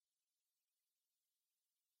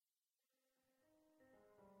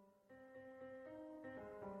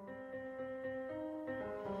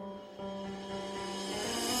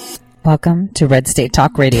Welcome to Red State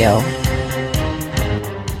Talk Radio.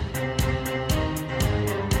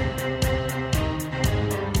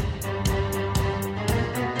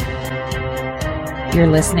 You're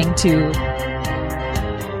listening to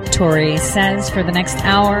Tori Says for the next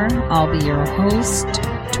hour. I'll be your host,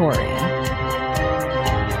 Tori.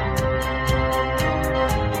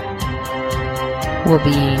 We'll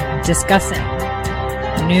be discussing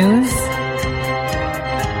news,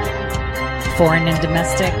 foreign and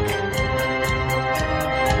domestic,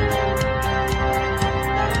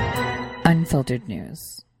 unfiltered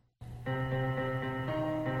news.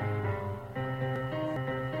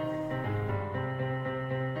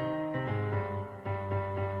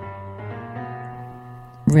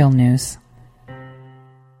 Real news.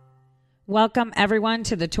 Welcome, everyone,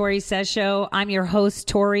 to the Tori Says Show. I'm your host,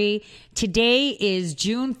 Tori. Today is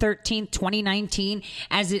June 13th, 2019.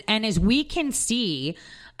 As we can see,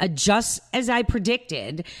 just as I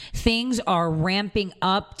predicted, things are ramping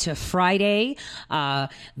up to Friday. The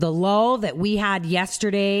lull that we had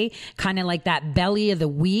yesterday, kind of like that belly of the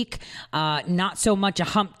week, not so much a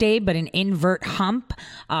hump day, but an invert hump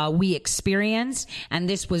we experienced. And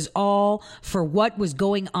this was all for what was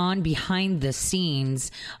going on behind the scenes.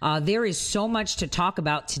 There is so much to talk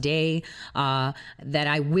about today that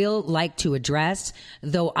I will like to address,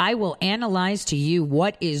 though I will analyze to you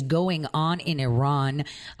what is going on in Iran.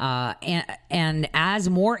 And as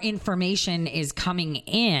more information is coming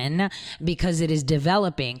in, because it is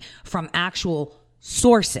developing from actual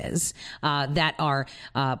sources that are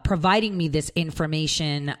providing me this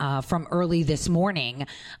information from early this morning,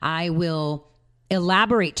 I will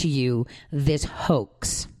elaborate to you this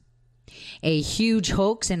hoax. A huge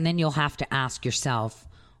hoax, and then you'll have to ask yourself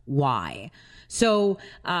why. So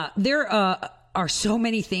there are so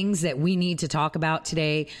many things that we need to talk about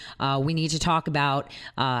today. We need to talk about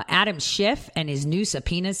Adam Schiff and his new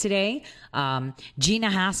subpoenas today, Gina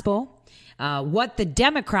Haspel, what the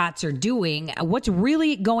Democrats are doing, what's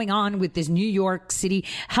really going on with this New York City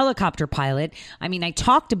helicopter pilot. I mean, I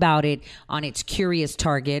talked about it on its curious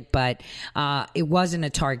target, but it wasn't a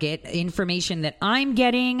target. Information that I'm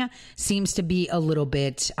getting seems to be a little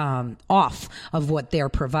bit off of what they're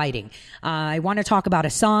providing. I want to talk about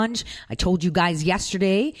Assange. I told you guys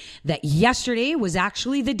yesterday that yesterday was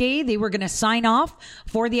actually the day they were going to sign off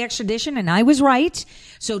for the extradition, and I was right.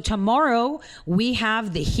 So tomorrow we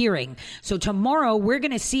have the hearing. So tomorrow we're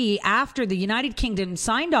going to see, after the United Kingdom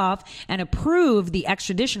signed off and approved the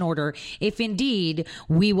extradition order, if indeed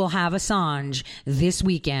we will have Assange this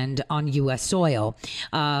weekend on U.S. soil.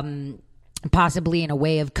 Possibly in a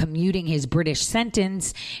way of commuting his British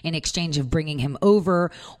sentence in exchange of bringing him over,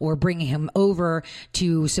 or bringing him over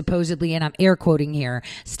to supposedly, and I'm air quoting here,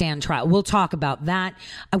 stand trial. We'll talk about that.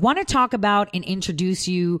 I want to talk about and introduce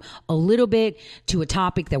you a little bit to a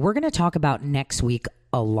topic that we're going to talk about next week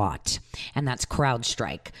a lot, and that's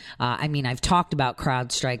CrowdStrike. I mean, I've talked about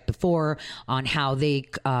CrowdStrike before on how they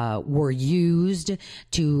were used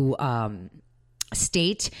to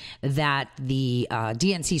state that the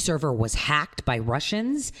DNC server was hacked by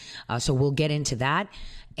Russians. So we'll get into that.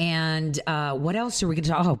 And what else are we going to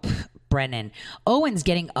talk? Oh, Brennan. Owen's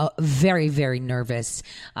getting very, very nervous.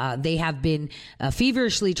 They have been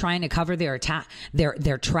feverishly trying to cover their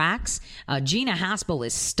tracks. Gina Haspel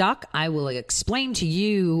is stuck. I will explain to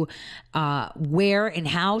you where and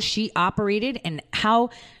how she operated, and how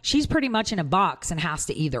she's pretty much in a box and has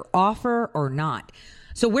to either offer or not.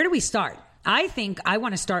 So where do we start? I think I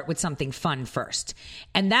want to start with something fun first.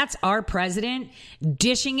 And that's our president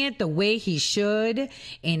dishing it the way he should,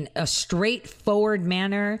 in a straightforward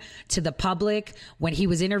manner, to the public when he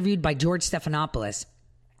was interviewed by George Stephanopoulos.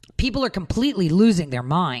 People are completely losing their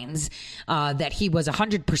minds that he was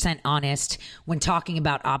 100% honest when talking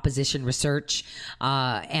about opposition research.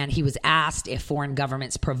 And he was asked if foreign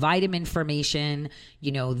governments provide him information,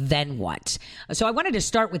 then what? So I wanted to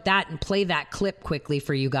start with that and play that clip quickly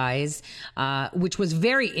for you guys, which was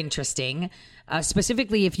very interesting.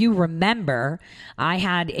 Specifically, if you remember, I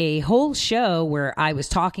had a whole show where I was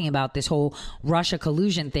talking about this whole Russia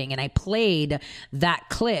collusion thing, and I played that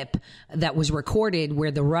clip that was recorded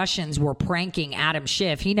where the Russians were pranking Adam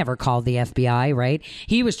Schiff. He never called the FBI, right?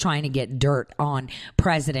 He was trying to get dirt on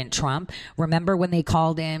President Trump. Remember when they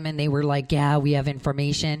called him and they were like, yeah, we have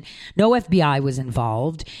information? No FBI was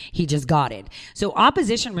involved. He just got it. So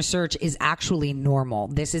opposition research is actually normal.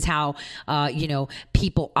 This is how,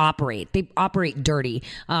 people operate. They operate dirty.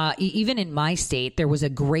 Even in my state, there was a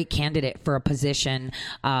great candidate for a position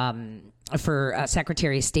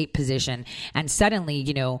Secretary of State position, and suddenly,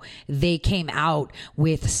 they came out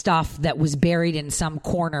with stuff that was buried in some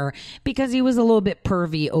corner because he was a little bit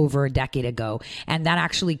pervy over a decade ago, and that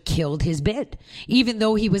actually killed his bid, even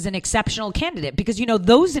though he was an exceptional candidate. Because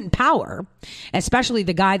those in power, especially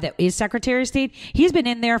the guy that is Secretary of State, he's been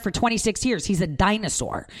in there for 26 years. He's a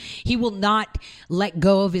dinosaur. He will not let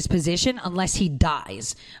go of his position unless he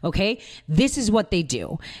dies. Okay, this is what they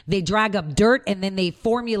do. They drag up dirt and then they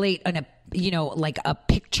formulate like a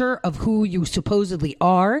picture of who you supposedly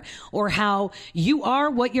are, or how you are,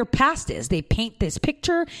 what your past is. They paint this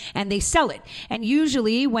picture and they sell it. And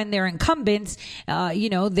usually when they're incumbents,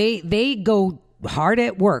 they go hard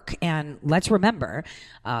at work. And let's remember,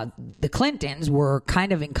 the Clintons were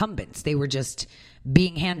kind of incumbents. They were just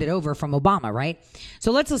being handed over from Obama, right?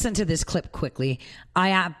 So let's listen to this clip quickly.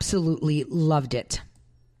 I absolutely loved it.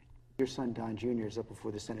 Your son, Don Jr., is up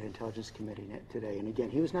before the Senate Intelligence Committee today. And again,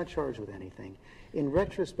 he was not charged with anything. In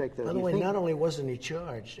retrospect, though, by the way, not only wasn't he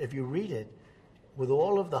charged, if you read it, with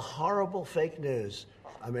all of the horrible fake news,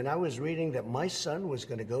 I was reading that my son was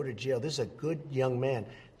going to go to jail. This is a good young man,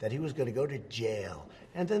 that he was going to go to jail.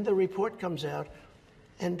 And then the report comes out,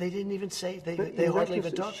 and they didn't even say, they hardly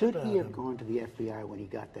even talked about him. Should he have gone to the FBI when he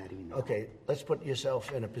got that email? Okay, let's put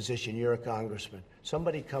yourself in a position. You're a congressman.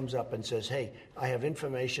 Somebody comes up and says, hey, I have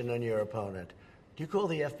information on your opponent. Do you call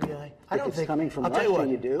the FBI? I don't think coming from Russia,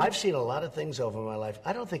 you do. I've seen a lot of things over my life.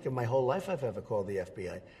 I don't think in my whole life I've ever called the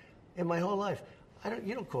FBI. In my whole life.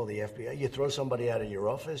 You don't call the FBI. You throw somebody out of your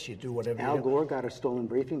office. You do whatever Al you do. Gore got a stolen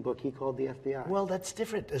briefing book. He called the FBI. Well, that's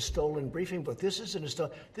different. A stolen briefing book. This isn't a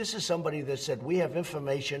stolen. This is somebody that said, we have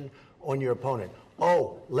information on your opponent.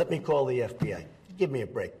 Oh, let me call the FBI. Give me a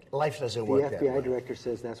break. Life doesn't work that way. The FBI director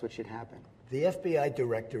says that's what should happen. The FBI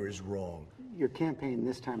director is wrong. Your campaign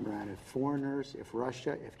this time around, if foreigners, if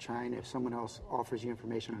Russia, if China, if someone else offers you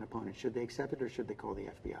information on an opponent, should they accept it or should they call the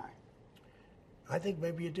FBI? I think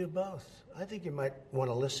maybe you do both. I think you might want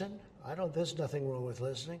to listen. There's nothing wrong with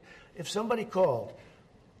listening. If somebody called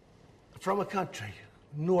from a country,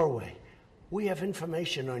 Norway, we have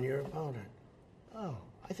information on your opponent. Oh,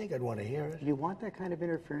 I think I'd want to hear it. You want that kind of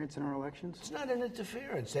interference in our elections? It's not an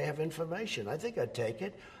interference. They have information. I think I'd take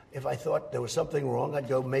it. If I thought there was something wrong, I'd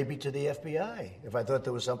go maybe to the FBI if I thought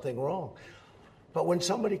there was something wrong. But when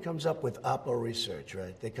somebody comes up with Oppo research,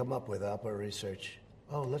 right? They come up with Oppo research.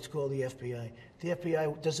 Oh, let's call the FBI. The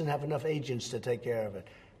FBI doesn't have enough agents to take care of it.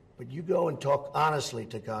 But you go and talk honestly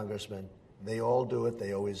to congressmen. They all do it.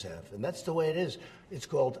 They always have. And that's the way it is. It's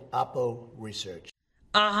called Oppo research.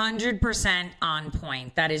 100% on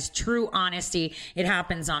point. That is true honesty. It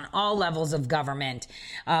happens on all levels of government.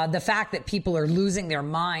 The fact that people are losing their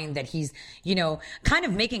mind, that he's, kind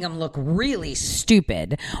of making them look really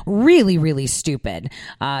stupid, really, really stupid,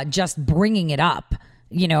 just bringing it up.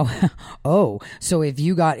 Oh, so if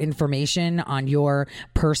you got information on your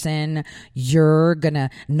person, you're gonna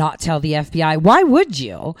not tell the FBI. Why would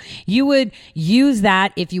you? You would use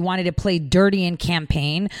that if you wanted to play dirty in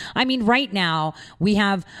campaign. Right now we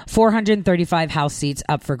have 435 House seats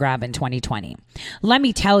up for grab in 2020. Let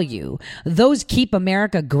me tell you, those Keep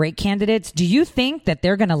America Great candidates, do you think that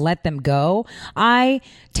they're gonna let them go? I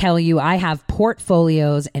tell you, I have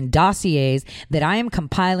portfolios and dossiers that I am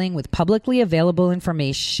compiling with publicly available information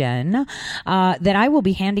that I will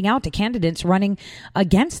be handing out to candidates running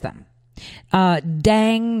against them.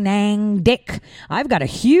 Dang Nang Dick, I've got a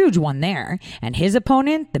huge one there, and his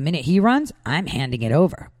opponent, the minute he runs, I'm handing it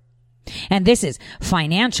over. And this is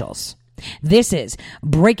financials. This is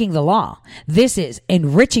breaking the law. This is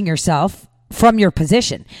enriching yourself from your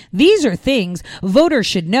position. These are things voters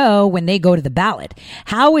should know when they go to the ballot.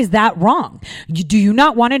 How is that wrong? Do you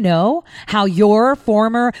not want to know how your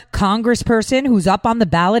former congressperson who's up on the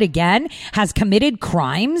ballot again has committed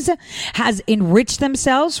crimes, has enriched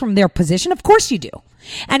themselves from their position? Of course you do.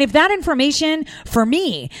 And if that information for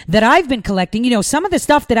me that I've been collecting, some of the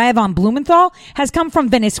stuff that I have on Blumenthal has come from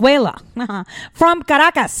Venezuela, from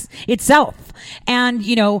Caracas itself. And,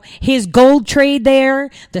 his gold trade there,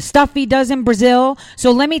 the stuff he does in Brazil.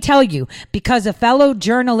 So let me tell you, because a fellow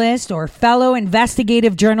journalist or fellow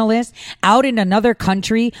investigative journalist out in another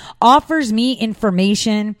country offers me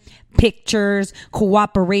information, pictures,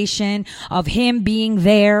 cooperation of him being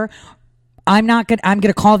there, I'm going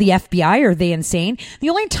to call the FBI. Are they insane? The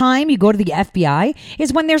only time you go to the FBI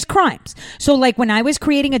is when there's crimes. So like when I was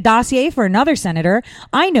creating a dossier for another senator,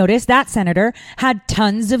 I noticed that senator had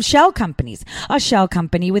tons of shell companies, a shell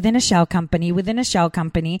company within a shell company within a shell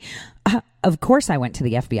company. Of course I went to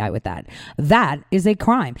the FBI with that. That is a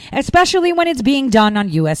crime, especially when it's being done on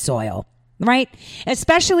U.S. soil. right?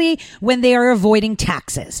 Especially when they are avoiding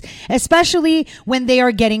taxes, especially when they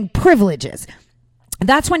are getting privileges.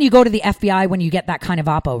 That's when you go to the FBI when you get that kind of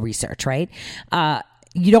Oppo research, right?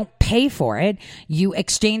 You don't pay for it. You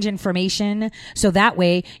exchange information so that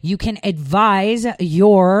way you can advise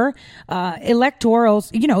your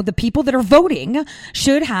electorals, the people that are voting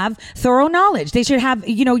should have thorough knowledge. They should have,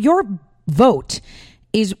 your vote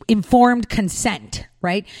is informed consent,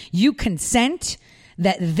 right? You consent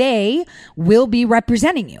that they will be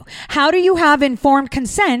representing you. How do you have informed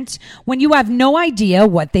consent when you have no idea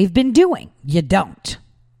what they've been doing? You don't.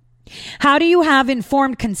 How do you have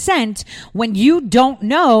informed consent when you don't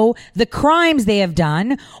know the crimes they have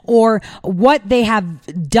done or what they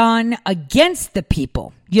have done against the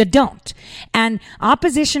people? You don't. And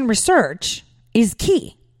opposition research is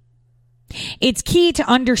key. It's key to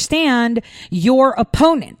understand your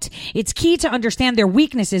opponent. It's key to understand their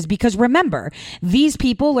weaknesses because remember, these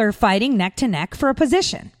people are fighting neck to neck for a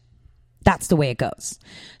position. That's the way it goes.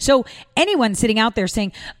 So anyone sitting out there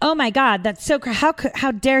saying, oh my God, that's so,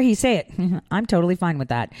 how dare he say it? I'm totally fine with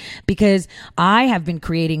that because I have been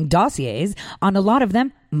creating dossiers on a lot of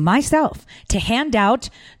them myself to hand out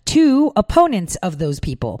to opponents of those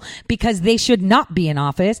people because they should not be in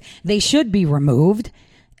office. They should be removed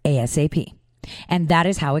ASAP. And that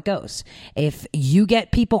is how it goes. If you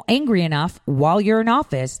get people angry enough while you're in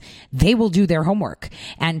office, they will do their homework.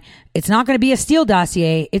 And it's not going to be a Steele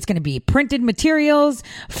dossier. It's going to be printed materials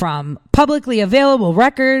from publicly available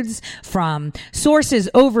records, from sources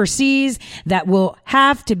overseas that will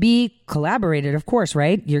have to be collaborated, of course,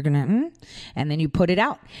 right? You're going to, and then you put it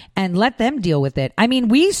out and let them deal with it. I mean,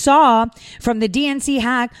 we saw from the DNC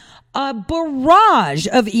hack a barrage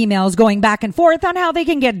of emails going back and forth on how they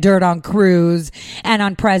can get dirt on Cruz and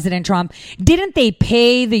on President Trump. Didn't they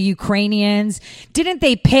pay the Ukrainians? Didn't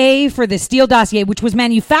they pay for the Steele dossier, which was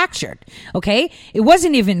manufactured? Okay. It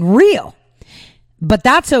wasn't even real, but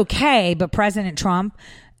that's okay. But President Trump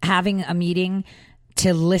having a meeting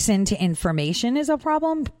to listen to information is a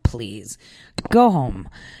problem. Please go home.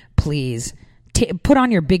 Please put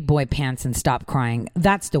on your big boy pants and stop crying.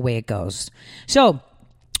 That's the way it goes. So,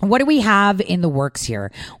 what do we have in the works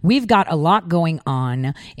here? We've got a lot going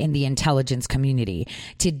on in the intelligence community.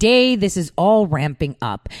 Today, this is all ramping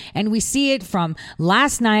up. And we see it from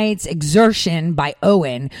last night's exertion by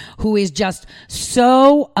Owen, who is just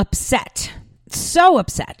so upset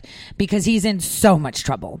because he's in so much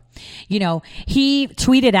trouble. He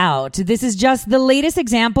tweeted out, this is just the latest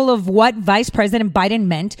example of what Vice President Biden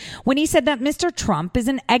meant when he said that Mr. Trump is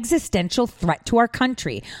an existential threat to our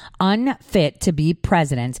country. Unfit to be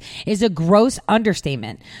president is a gross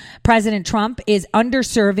understatement. President Trump is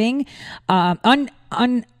undeserving,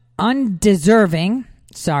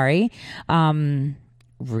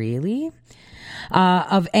 really?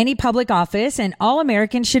 Of any public office, and all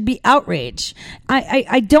Americans should be outraged.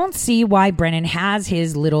 I don't see why Brennan has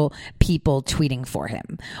his little people tweeting for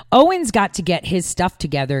him. Owen's got to get his stuff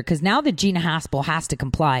together because now that Gina Haspel has to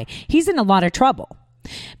comply, he's in a lot of trouble.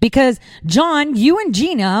 Because, John, you and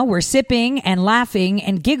Gina were sipping and laughing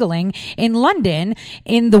and giggling in London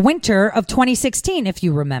in the winter of 2016, if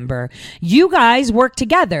you remember. You guys worked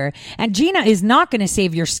together, and Gina is not going to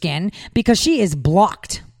save your skin because she is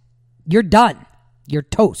blocked. You're done. You're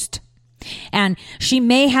toast. And she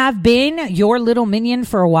may have been your little minion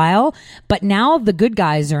for a while, but now the good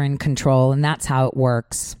guys are in control, and that's how it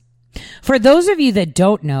works. For those of you that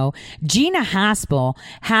don't know, Gina Haspel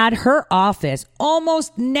had her office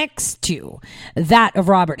almost next to that of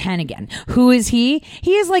Robert Hennigan. Who is he?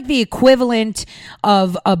 He is like the equivalent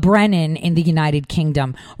of a Brennan in the United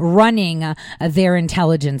Kingdom running their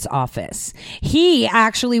intelligence office. He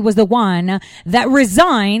actually was the one that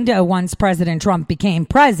resigned once President Trump became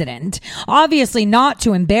president. Obviously not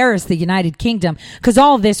to embarrass the United Kingdom because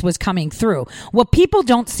all this was coming through. What people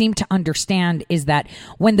don't seem to understand is that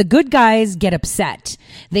when the good guys get upset,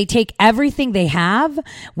 they take everything they have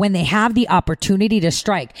when they have the opportunity to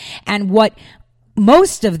strike. And what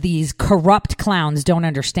most of these corrupt clowns don't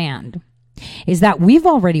understand is that we've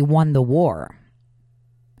already won the war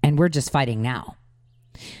and we're just fighting now.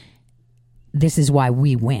 This is why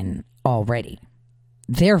we win already.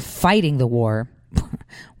 They're fighting the war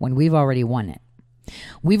when we've already won it.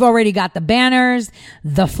 We've already got the banners,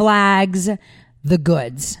 the flags, the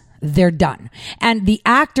goods. They're done. And the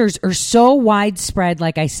actors are so widespread,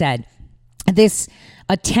 like I said. This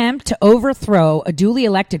attempt to overthrow a duly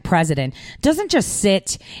elected president doesn't just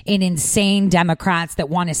sit in insane Democrats that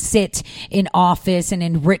want to sit in office and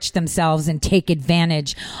enrich themselves and take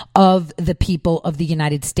advantage of the people of the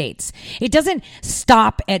United States. It doesn't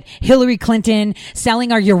stop at Hillary Clinton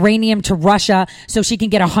selling our uranium to Russia so she can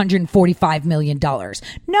get $145 million.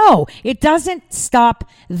 No, it doesn't stop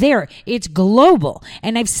there. It's global.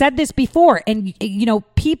 And I've said this before, and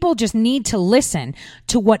people just need to listen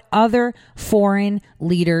to what other foreign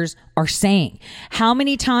leaders are saying. How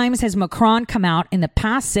many times has Macron come out in the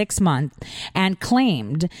past 6 months and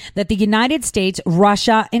claimed that the United States,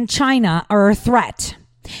 Russia, and China are a threat?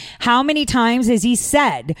 How many times has he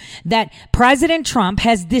said that President Trump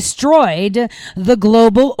has destroyed the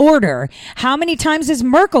global order? How many times has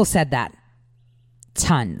Merkel said that?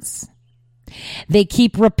 Tons. They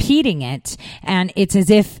keep repeating it, and it's as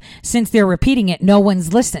if, since they're repeating it, no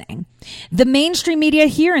one's listening. The mainstream media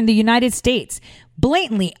here in the United States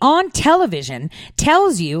blatantly on television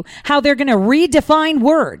tells you how they're going to redefine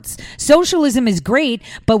words. Socialism is great,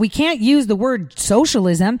 but we can't use the word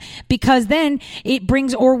socialism because then it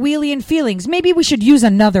brings Orwellian feelings. Maybe we should use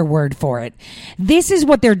another word for it. This is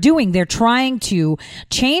what they're doing. They're trying to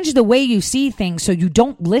change the way you see things so you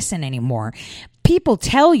don't listen anymore. People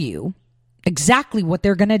tell you exactly what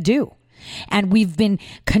they're going to do. And we've been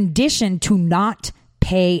conditioned to not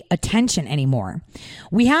pay attention anymore.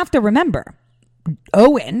 We have to remember,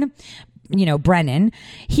 Owen, Brennan,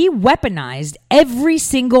 he weaponized every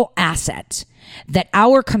single asset that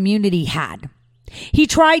our community had. He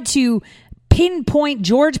tried to pinpoint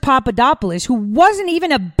George Papadopoulos, who wasn't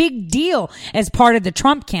even a big deal as part of the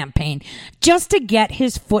Trump campaign, just to get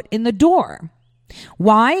his foot in the door.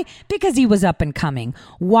 Why? Because he was up and coming.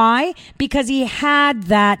 Why? Because he had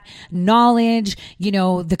that knowledge,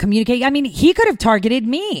 the communication. I mean, he could have targeted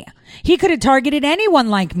me. He could have targeted anyone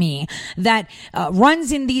like me that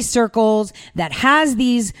runs in these circles, that has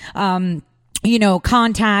these,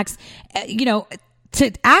 contacts,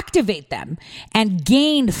 to activate them and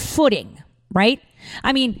gain footing, right?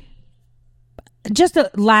 I mean, just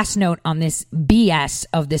a last note on this BS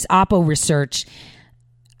of this Oppo research.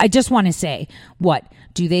 I just want to say, what?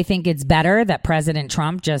 Do they think it's better that President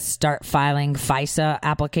Trump just start filing FISA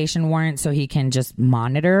application warrants so he can just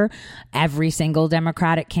monitor every single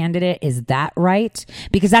Democratic candidate? Is that right?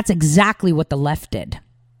 Because that's exactly what the left did.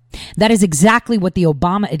 That is exactly what the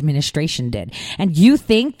Obama administration did. And you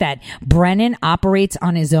think that Brennan operates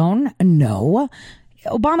on his own? No.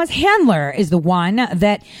 Obama's handler is the one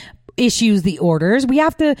that issues the orders. We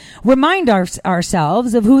have to remind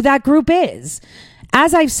ourselves of who that group is.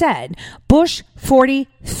 As I've said, Bush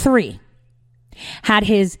 43 had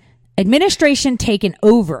his administration taken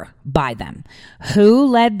over by them. Who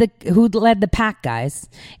led the pack, guys?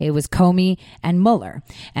 It was Comey and Mueller.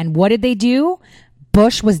 And what did they do?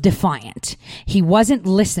 Bush was defiant. He wasn't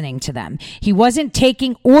listening to them. He wasn't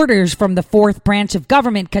taking orders from the fourth branch of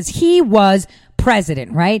government because he was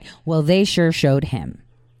president, right? Well, they sure showed him.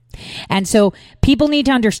 And so people need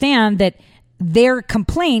to understand that their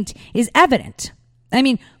complaint is evident. I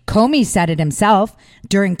mean, Comey said it himself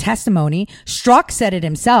during testimony. Strzok said it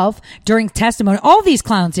himself during testimony. All these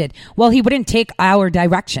clowns did. Well, he wouldn't take our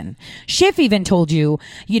direction. Schiff even told you,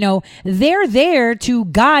 they're there to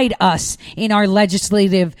guide us in our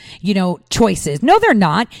legislative, choices. No, they're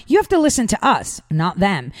not. You have to listen to us, not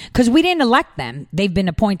them, because we didn't elect them. They've been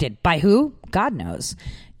appointed by who? God knows.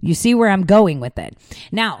 You see where I'm going with it.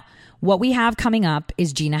 Now, what we have coming up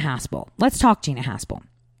is Gina Haspel. Let's talk Gina Haspel.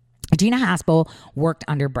 Gina Haspel worked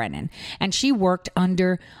under Brennan, and she worked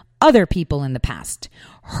under other people in the past.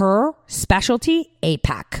 Her specialty,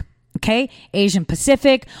 APAC. Okay, Asian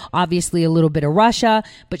Pacific, obviously a little bit of Russia,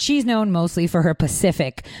 but she's known mostly for her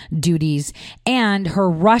Pacific duties and her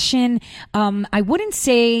Russian, I wouldn't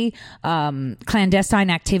say clandestine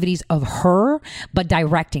activities of her, but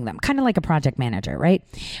directing them, kind of like a project manager, right?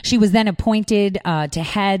 She was then appointed to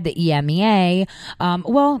head the EMEA.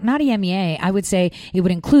 Well, not EMEA, I would say it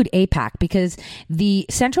would include APAC because the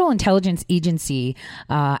Central Intelligence Agency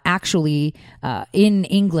actually in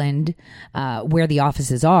England, where the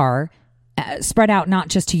offices are, spread out not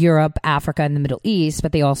just to Europe, Africa, and the Middle East,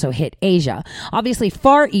 but they also hit Asia. Obviously,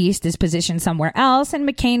 Far East is positioned somewhere else, and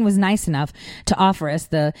McCain was nice enough to offer us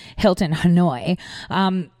the Hilton Hanoi.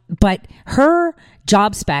 But her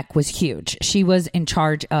job spec was huge. She was in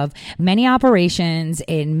charge of many operations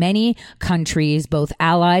in many countries, both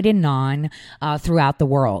allied and non, throughout the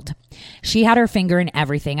world. She had her finger in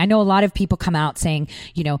everything. I know a lot of people come out saying,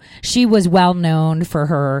 she was well known for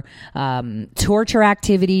her torture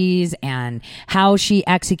activities and how she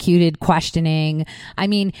executed questioning. I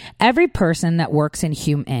mean, every person that works in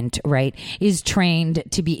HumInt, right, is trained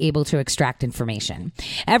to be able to extract information.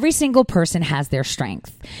 Every single person has their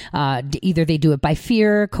strength. Either they do it by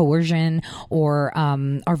fear, coercion, or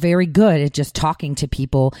are very good at just talking to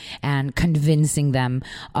people and convincing them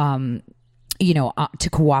to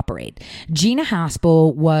cooperate. Gina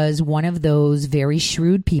Haspel was one of those very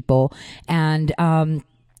shrewd people, and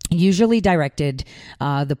usually directed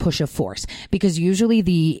the push of force, because usually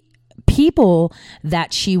the people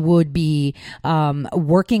that she would be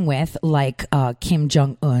working with, like Kim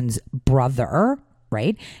Jong-un's brother,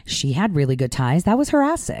 right? She had really good ties. That was her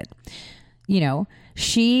asset.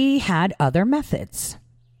 She had other methods.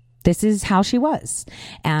 This is how she was.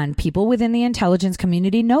 And people within the intelligence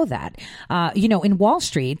community know that. In Wall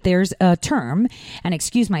Street, there's a term, and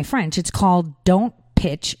excuse my French, it's called don't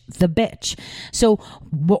pitch the bitch. So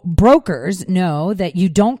brokers know that you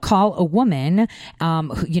don't call a woman,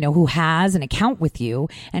 who has an account with you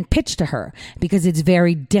and pitch to her, because it's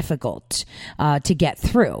very difficult to get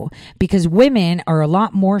through, because women are a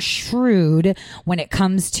lot more shrewd when it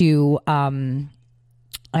comes to,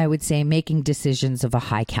 I would say, making decisions of a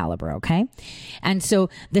high caliber, okay? And so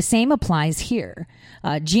the same applies here.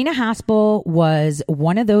 Gina Haspel was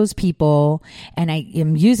one of those people, and I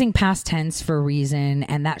am using past tense for a reason,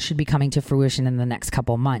 and that should be coming to fruition in the next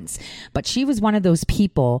couple months. But she was one of those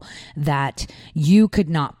people that you could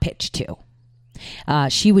not pitch to.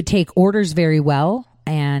 She would take orders very well.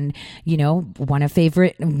 And, one of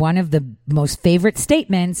the most favorite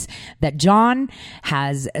statements that John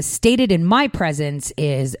has stated in my presence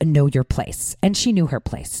is know your place. And she knew her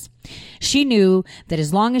place. She knew that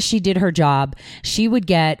as long as she did her job, she would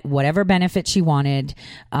get whatever benefit she wanted,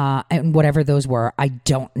 and whatever those were, I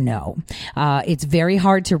don't know. It's very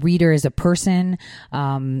hard to read her as a person.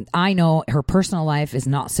 I know her personal life is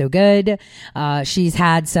not so good. She's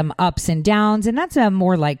had some ups and downs, and that's a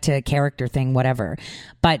more like to character thing, whatever.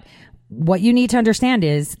 But what you need to understand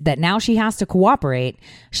is that now she has to cooperate.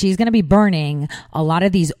 She's going to be burning a lot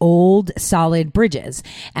of these old solid bridges.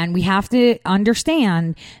 And we have to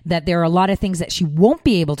understand that there are a lot of things that she won't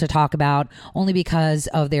be able to talk about only because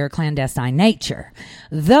of their clandestine nature.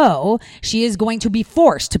 Though she is going to be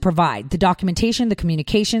forced to provide the documentation, the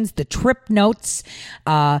communications, the trip notes,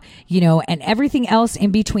 and everything else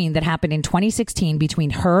in between that happened in 2016 between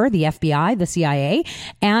her, the FBI, the CIA,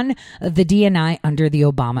 and the DNI under the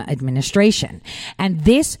Obama administration. And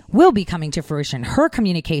this will be coming to fruition. Her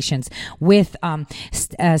communications with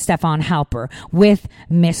Stefan Halper, with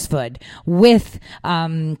Misfud, with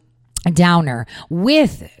Downer,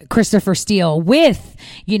 with Christopher Steele, with,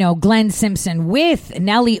 Glenn Simpson, with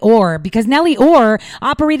Nellie Orr, because Nellie Orr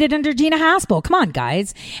operated under Gina Haspel. Come on,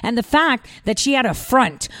 guys. And the fact that she had a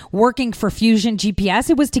front working for Fusion GPS,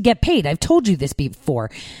 it was to get paid. I've told you this before.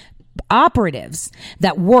 Operatives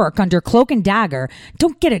that work under Cloak and Dagger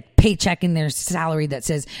don't get a paycheck in their salary that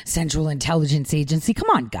says Central Intelligence Agency. Come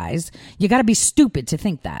on, guys. You got to be stupid to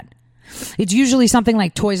think that. It's usually something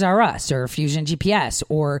like Toys R Us or Fusion GPS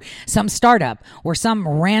or some startup or some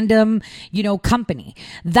random, company.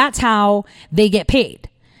 That's how they get paid.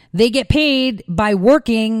 They get paid by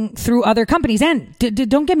working through other companies. And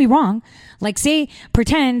don't get me wrong. Like,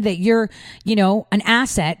 pretend that you're, an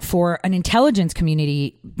asset for an intelligence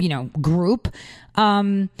community, group.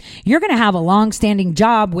 You're going to have a long-standing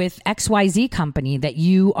job with XYZ company that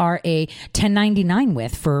you are a 1099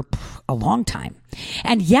 with for a long time.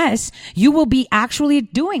 And yes, you will be actually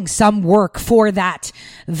doing some work for that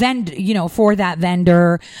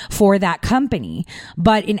vendor, for that company.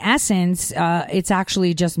 But in essence, it's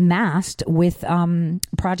actually just masked with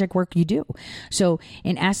project work you do. So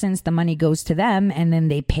in essence, the money goes to them and then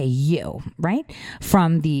they pay you, right?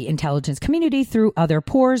 From the intelligence community through other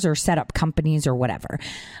pores or setup companies or whatever.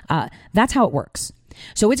 That's how it works.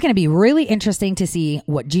 So it's going to be really interesting to see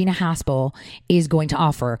what Gina Haspel is going to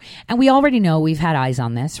offer. And we already know, we've had eyes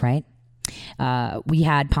on this, right? We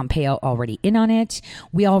had Pompeo already in on it.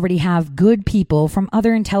 We already have good people from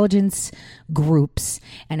other intelligence groups.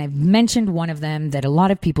 And I've mentioned one of them that a lot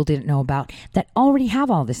of people didn't know about that already have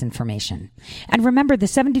all this information. And remember the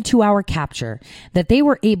 72-hour capture that they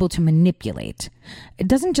were able to manipulate. It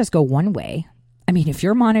doesn't just go one way. I mean, if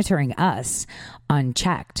you're monitoring us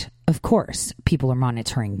unchecked, of course, people are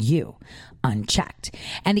monitoring you unchecked.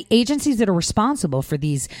 And the agencies that are responsible for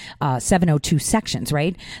these 702 sections,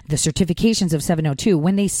 right? The certifications of 702,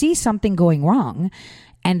 when they see something going wrong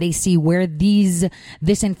and they see where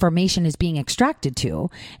this information is being extracted to,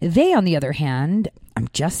 they, on the other hand, I'm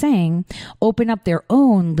just saying, open up their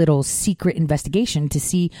own little secret investigation to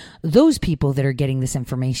see those people that are getting this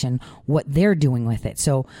information, what they're doing with it.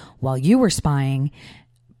 So while you were spying,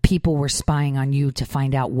 people were spying on you to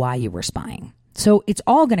find out why you were spying. So it's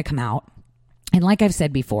all going to come out. And like I've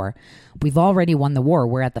said before, we've already won the war.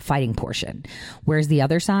 We're at the fighting portion. Where's the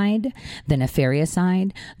other side? The nefarious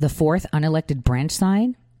side, the fourth unelected branch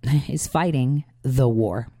side is fighting the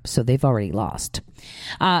war. So they've already lost.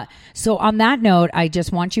 So on that note, I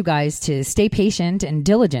just want you guys to stay patient and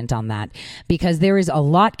diligent on that, because there is a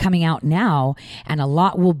lot coming out now, and a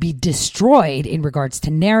lot will be destroyed in regards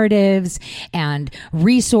to narratives and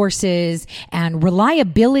resources and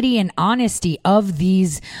reliability and honesty of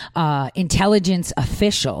these intelligence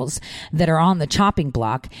officials that are on the chopping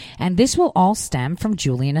block. And this will all stem from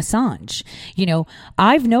Julian Assange. You know,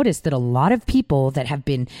 I've noticed that a lot of people that have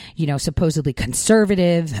been, supposedly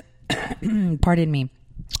conservative, pardon me,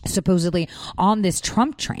 supposedly on this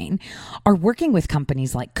Trump train, are working with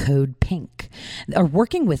companies like Code Pink, are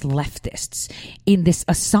working with leftists in this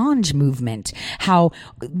Assange movement. How,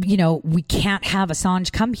 we can't have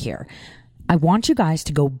Assange come here. I want you guys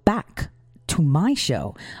to go back to my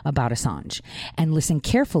show about Assange and listen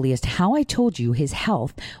carefully as to how I told you his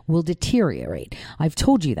health will deteriorate. I've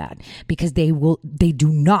told you that because they do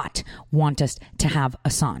not want us to have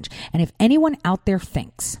Assange. And if anyone out there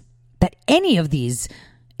thinks that any of these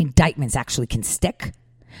indictments actually can stick,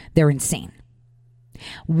 they're insane.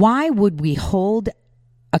 Why would we hold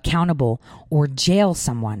accountable or jail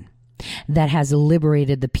someone that has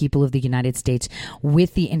liberated the people of the United States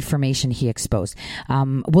with the information he exposed?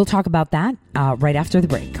 We'll talk about that right after the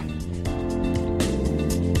break.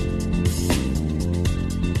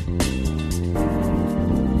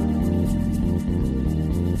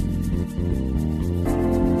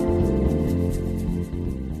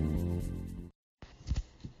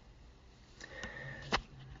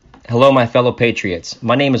 Hello, my fellow patriots.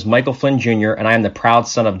 My name is Michael Flynn Jr., and I am the proud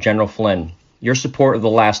son of General Flynn. Your support of the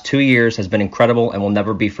last 2 years has been incredible and will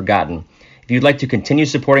never be forgotten. If you'd like to continue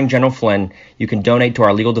supporting General Flynn, you can donate to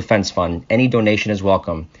our Legal Defense Fund. Any donation is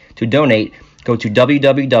welcome. To donate, go to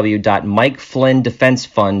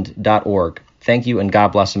www.mikeflynndefensefund.org. Thank you, and God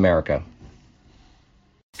bless America.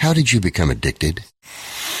 How did you become addicted?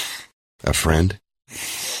 A friend?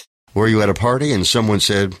 Were you at a party and someone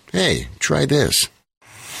said, "Hey, try this"?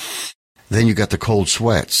 Then you got the cold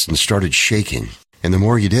sweats and started shaking. And the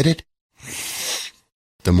more you did it,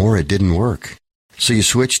 the more it didn't work. So you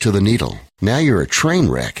switched to the needle. Now you're a train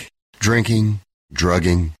wreck. Drinking,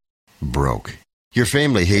 drugging, broke. Your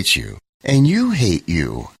family hates you. And you hate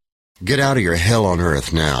you. Get out of your hell on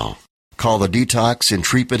earth now. Call the Detox and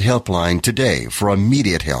Treatment Helpline today for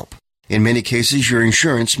immediate help. In many cases, your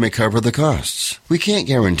insurance may cover the costs. We can't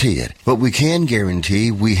guarantee it, but we can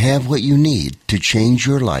guarantee we have what you need to change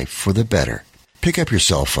your life for the better. Pick up your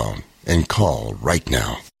cell phone and call right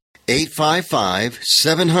now.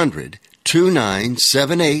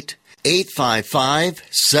 855-700-2978.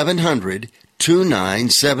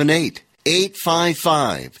 855-700-2978.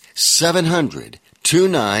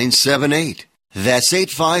 855-700-2978. That's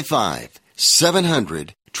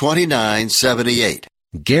 855-700-2978.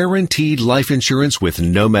 Guaranteed life insurance with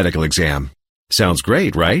no medical exam. Sounds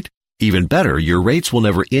great, right? Even better, your rates will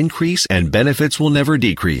never increase and benefits will never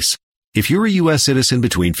decrease. If you're a U.S. citizen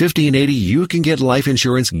between 50 and 80, you can get life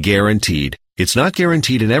insurance guaranteed. It's not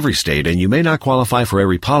guaranteed in every state, and you may not qualify for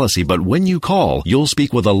every policy, but when you call, you'll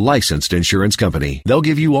speak with a licensed insurance company. They'll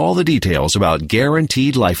give you all the details about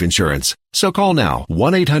guaranteed life insurance. So call now,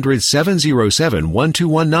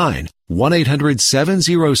 1-800-707-1219,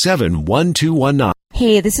 1-800-707-1219.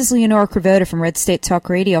 Hey, this is Leonora Cravota from Red State Talk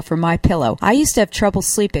Radio for MyPillow. I used to have trouble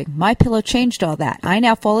sleeping. MyPillow changed all that. I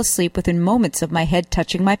now fall asleep within moments of my head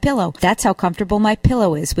touching my pillow. That's how comfortable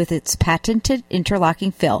MyPillow is with its patented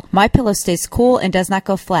interlocking fill. MyPillow stays cool and does not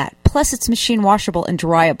go flat. Plus, it's machine washable and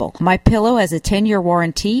dryable. MyPillow has a 10-year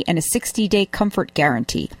warranty and a 60-day comfort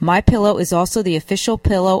guarantee. MyPillow is also the official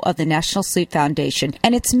pillow of the National Sleep Foundation,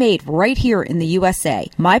 and it's made right here in the USA.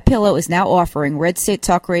 MyPillow is now offering Red State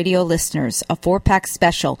Talk Radio listeners a 4-pack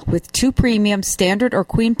special with 2 premium standard or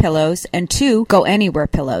queen pillows and 2 go anywhere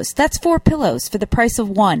pillows. That's 4 pillows for the price of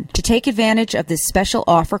 1. To take advantage of this special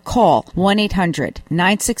offer, call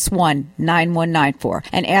 1-800-961-9194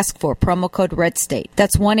 and ask for promo code RedState.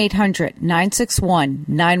 That's 1-800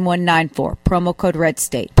 1-800-961-9194. Promo code Red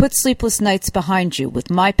State. Put sleepless nights behind you with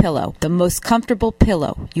MyPillow, the most comfortable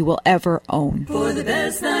pillow you will ever own. For the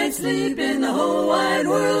best night's sleep in the whole wide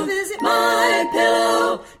world, visit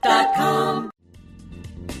MyPillow.com.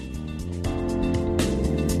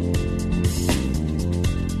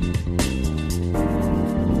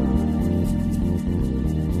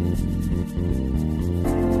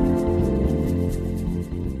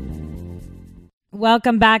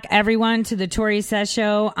 Welcome back, everyone, to the Tori Says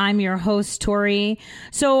Show. I'm your host, Tori.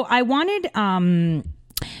 So I wanted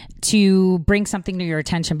to bring something to your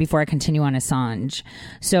attention before I continue on Assange.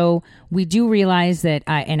 So we do realize that,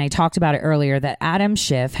 and I talked about it earlier, that Adam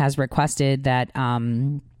Schiff has requested that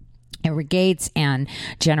Eric Gates and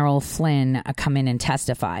General Flynn come in and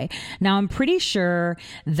testify. Now, I'm pretty sure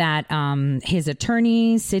that his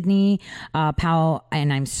attorney, Sidney Powell,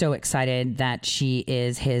 and I'm so excited that she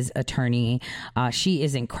is his attorney. She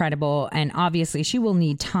is incredible. And obviously, she will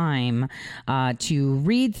need time to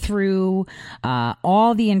read through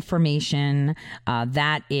all the information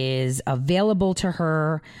that is available to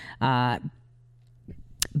her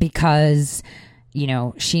because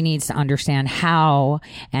she needs to understand how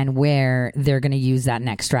and where they're going to use that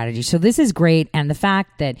next strategy. So this is great. And the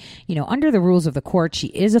fact that, under the rules of the court, she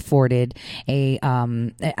is afforded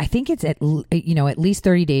I think it's at least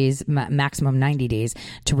 30 days, maximum 90 days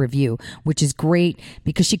to review, which is great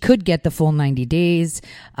because she could get the full 90 days.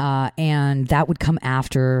 And that would come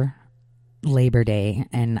after Labor Day,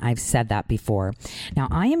 and I've said that before. Now,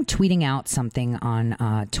 I am tweeting out something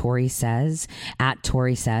on Tori Says, at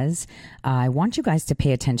Tori Says. I want you guys to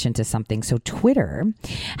pay attention to something. So Twitter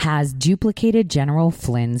has duplicated General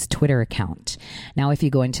Flynn's Twitter account. Now, if you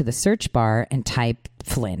go into the search bar and type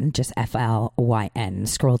Flynn, just Flyn,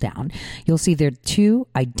 scroll down, you'll see there are two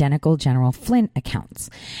identical General Flynn accounts.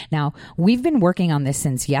 Now, we've been working on this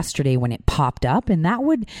since yesterday when it popped up, and that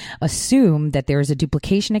would assume that there is a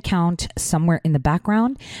duplication account somewhere in the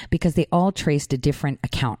background because they all trace to different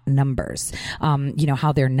account numbers.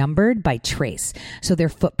 How they're numbered by trace. So their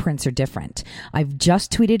footprints are different. I've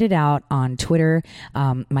just tweeted it out on Twitter.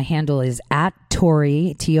 My handle is at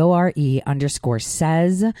Tori, Tore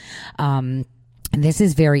 _says. This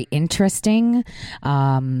is very interesting.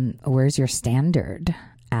 Where's your standard,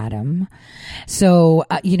 Adam? So,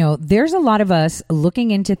 there's a lot of us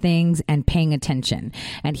looking into things and paying attention.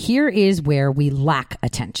 And here is where we lack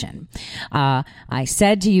attention. I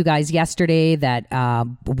said to you guys yesterday that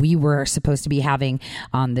we were supposed to be having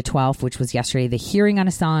on the 12th, which was yesterday, the hearing on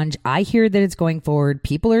Assange. I hear that it's going forward.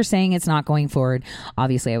 People are saying it's not going forward.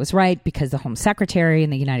 Obviously, I was right because the Home Secretary in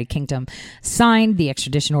the United Kingdom signed the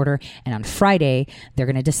extradition order. And on Friday, they're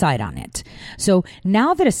going to decide on it. So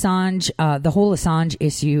now that Assange, the whole Assange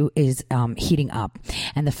issue is heating up.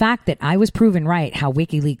 And the fact that I was proven right, how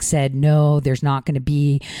WikiLeaks said, no, there's not going to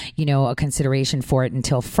be, a consideration for it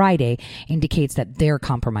until Friday, indicates that they're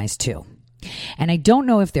compromised too. And I don't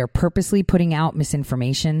know if they're purposely putting out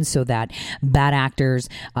misinformation so that bad actors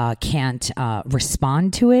can't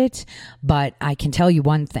respond to it. But I can tell you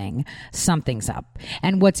one thing, something's up.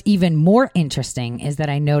 And what's even more interesting is that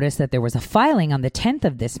I noticed that there was a filing on the 10th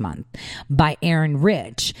of this month by Aaron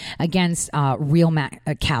Rich against Real Matt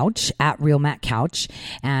Couch, at Real Matt Couch,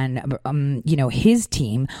 and, his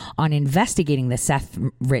team on investigating the Seth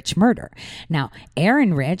Rich murder. Now,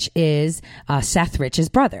 Aaron Rich is Seth Rich's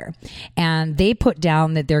brother. And they put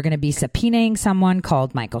down that they're going to be subpoenaing someone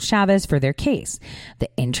called Michael Chavez for their case. The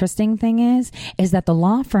interesting thing is that the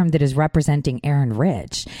law firm that is representing Aaron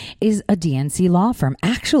Rich is a DNC law firm.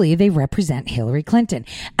 Actually, they represent Hillary Clinton.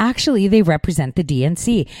 Actually, they represent the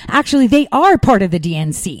DNC. Actually, they are part of the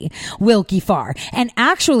DNC, Wilkie Farr. And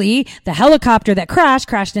actually, the helicopter that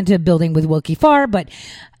crashed into a building with Wilkie Farr, but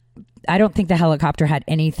I don't think the helicopter had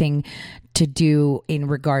anything to do in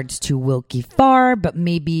regards to Wilkie Farr, but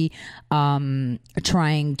maybe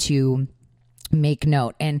trying to make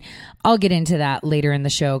note. And I'll get into that later in the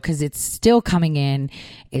show because it's still coming in.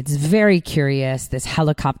 It's very curious, this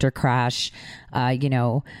helicopter crash,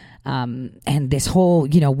 and this whole,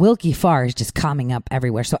 Wilkie Farr is just coming up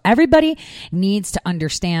everywhere. So everybody needs to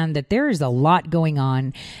understand that there is a lot going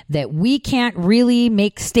on that we can't really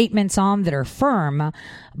make statements on that are firm,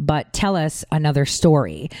 but tell us another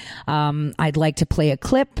story. I'd like to play a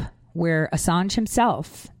clip where Assange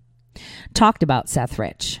himself talked about Seth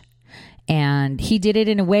Rich. And he did it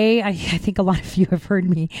in a way, I think a lot of you have heard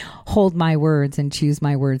me hold my words and choose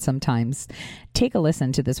my words sometimes. Take a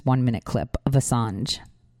listen to this 1-minute clip of Assange.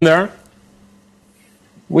 There?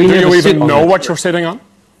 Do you even know what you're sitting on?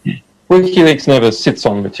 WikiLeaks never sits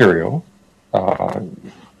on material.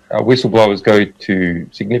 whistleblowers go to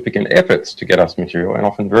significant efforts to get us material, and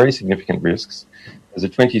often very significant risks. There's a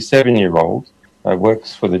 27-year-old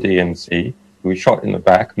works for the DNC who was shot in the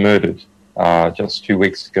back, murdered just 2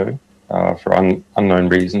 weeks ago for unknown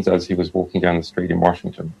reasons as he was walking down the street in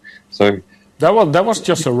Washington. So that was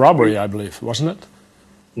just a robbery, I believe, wasn't it?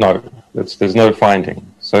 No, there's no finding.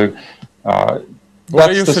 So what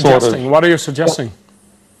are you suggesting? What are you suggesting?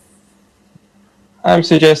 I'm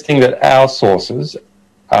suggesting that our sources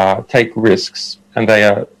take risks, and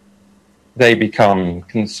they become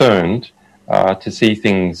concerned to see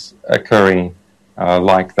things occurring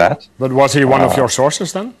like that. But was he one of your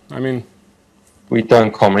sources then? I mean, we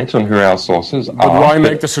don't comment on who our sources are. But why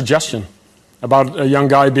make the suggestion about a young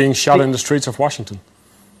guy being shot in the streets of Washington?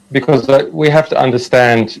 Because we have to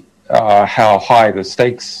understand how high the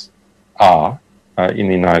stakes are in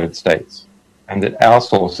the United States, and that our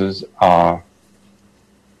sources are,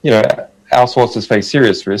 our sources face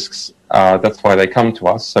serious risks. That's why they come to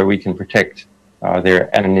us, so we can protect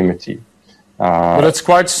their anonymity. But it's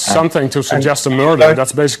quite something to suggest a murder.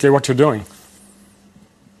 That's basically what you're doing.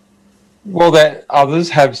 Well, that others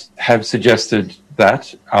have suggested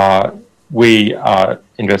that. We are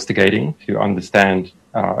investigating to understand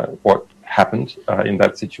what happened in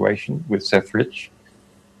that situation with Seth Rich.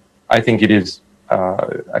 I think it is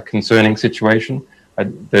a concerning situation.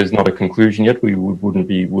 There's not a conclusion yet. We wouldn't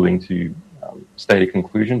be willing to state a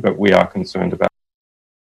conclusion, but we are concerned about it.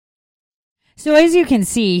 So as you can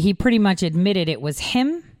see, he pretty much admitted it was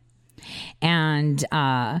him, and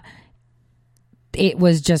it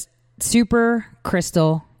was just super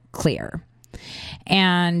crystal clear.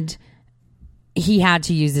 And he had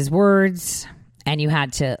to use his words, and you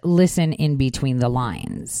had to listen in between the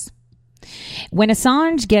lines. When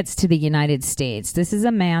Assange gets to the United States, this is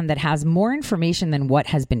a man that has more information than what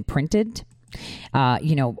has been printed,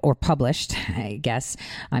 or published, I guess.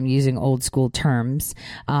 I'm using old school terms.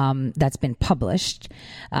 That's been published.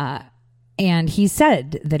 And he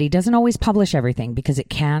said that he doesn't always publish everything because it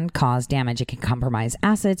can cause damage. It can compromise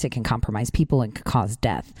assets. It can compromise people. It can cause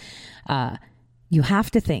death. You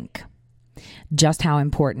have to think just how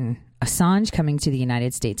important Assange coming to the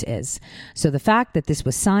United States is. So the fact that this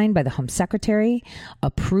was signed by the Home Secretary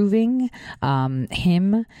approving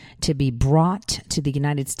him to be brought to the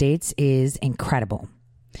United States is incredible.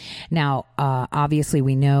 Now, obviously,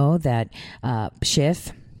 we know that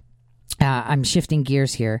Schiff, I'm shifting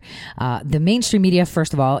gears here. The mainstream media,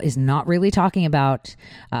 first of all, is not really talking about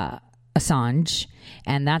Assange,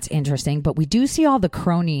 and that's interesting. But we do see all the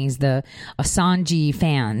cronies, the Assange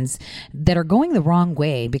fans, that are going the wrong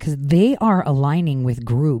way because they are aligning with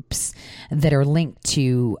groups that are linked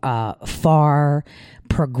to far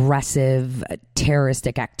progressive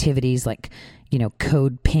terroristic activities like,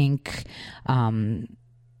 Code Pink, Pueblos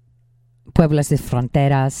de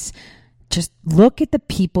Fronteras. Just look at the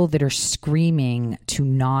people that are screaming to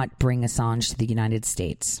not bring Assange to the United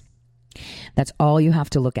States. That's all you have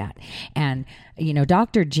to look at. And,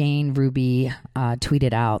 Dr. Jane Ruby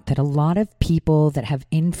tweeted out that a lot of people that have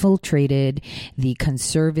infiltrated the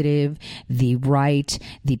conservative, the right,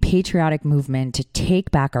 the patriotic movement to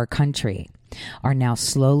take back our country are now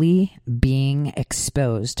slowly being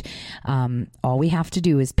exposed. All we have to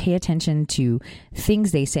do is pay attention to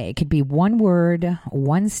things they say. It could be one word,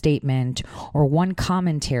 one statement, or one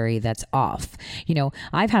commentary that's off.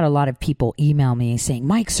 I've had a lot of people email me saying,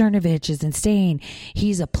 Mike Cernovich is insane.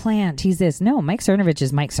 He's a plant. He's this. No, Mike Cernovich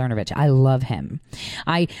is Mike Cernovich. I love him.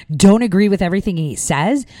 I don't agree with everything he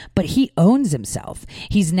says, but he owns himself.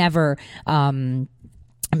 He's never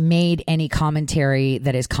made any commentary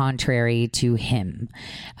that is contrary to him.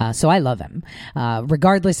 So I love him.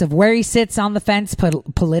 Regardless of where he sits on the fence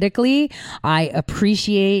politically, I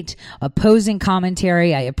appreciate opposing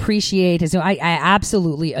commentary. I appreciate his... I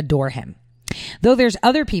absolutely adore him. Though there's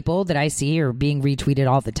other people that I see are being retweeted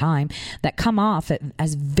all the time that come off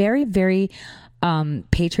as very, very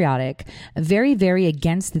patriotic, very, very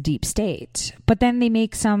against the deep state. But then they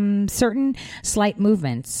make some certain slight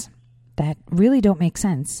movements that really don't make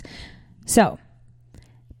sense. So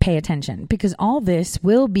pay attention because all this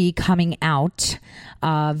will be coming out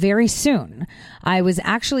very soon. I was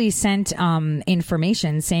actually sent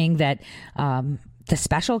information saying that the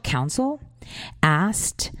special counsel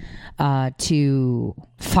asked to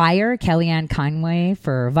fire Kellyanne Conway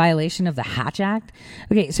for violation of the Hatch Act.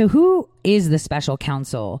 Okay, so who is the special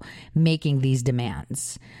counsel making these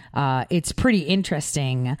demands? It's pretty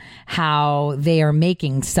interesting how they are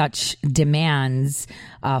making such demands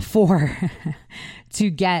for to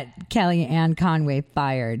get Kellyanne Conway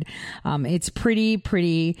fired. It's pretty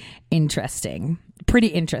interesting.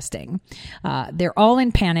 They're all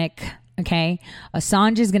in panic. Okay.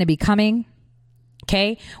 Assange is going to be coming.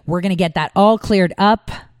 Okay. We're going to get that all cleared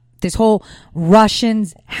up. This whole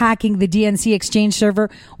Russians hacking the DNC exchange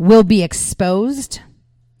server will be exposed.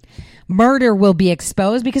 Murder will be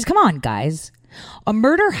exposed because, come on, guys. A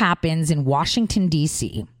murder happens in Washington,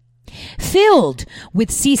 D.C., filled with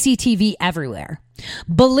CCTV everywhere.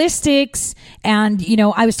 Ballistics. And,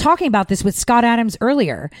 I was talking about this with Scott Adams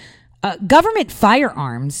earlier. Government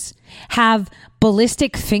firearms have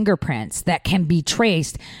ballistic fingerprints that can be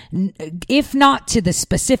traced, if not to the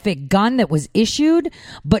specific gun that was issued,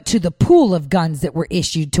 but to the pool of guns that were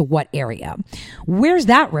issued to what area. Where's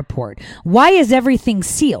that report? Why is everything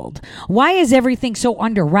sealed? Why is everything so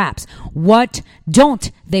under wraps? What don't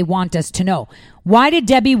they want us to know? Why did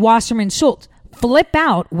Debbie Wasserman Schultz flip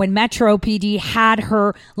out when Metro PD had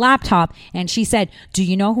her laptop and she said, do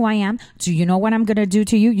you know who I am? Do you know what I'm going to do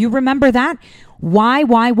to you? You remember that?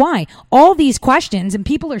 Why? All these questions, and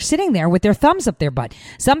people are sitting there with their thumbs up their butt.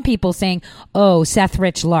 Some people saying, oh, Seth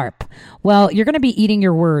Rich LARP. Well, you're going to be eating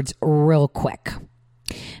your words real quick.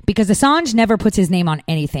 Because Assange never puts his name on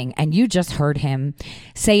anything, and you just heard him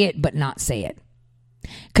say it but not say it.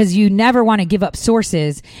 Because you never want to give up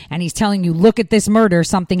sources, and he's telling you, look at this murder,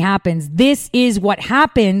 something happens. This is what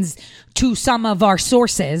happens to some of our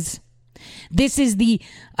sources. This is the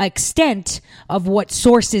extent of what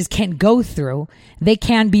sources can go through. They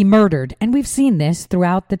can be murdered. And we've seen this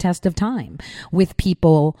throughout the test of time with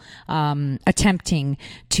people attempting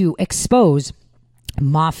to expose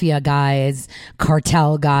mafia guys,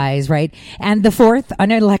 cartel guys, right? And the fourth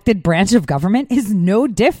unelected branch of government is no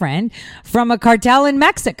different from a cartel in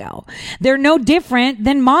Mexico. They're no different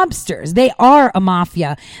than mobsters. They are a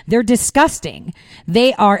mafia. They're disgusting.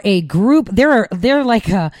 They are a group. They're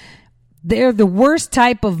the worst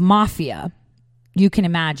type of mafia you can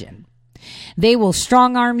imagine. They will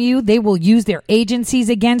strong arm you. They will use their agencies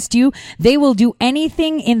against you. They will do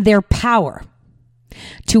anything in their power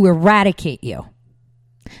to eradicate you.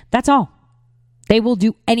 That's all. They will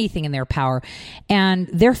do anything in their power. And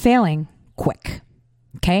they're failing quick.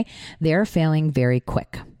 Okay? They're failing very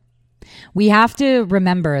quick. We have to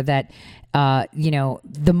remember that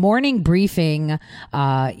the morning briefing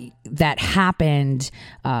that happened.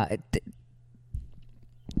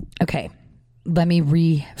 Okay, let me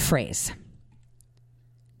rephrase.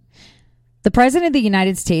 The President of the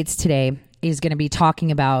United States today is going to be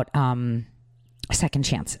talking about second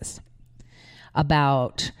chances,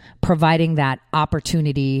 about providing that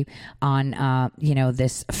opportunity on,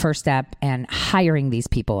 this first step and hiring these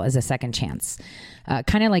people as a second chance.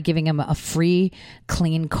 Kind of like giving them a free,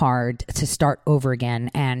 clean card to start over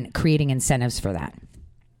again and creating incentives for that.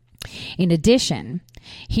 In addition,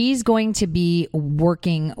 he's going to be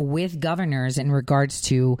working with governors in regards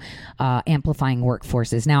to amplifying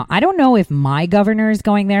workforces. Now, I don't know if my governor is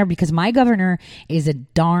going there because my governor is a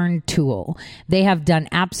darn tool. They have done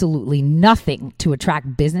absolutely nothing to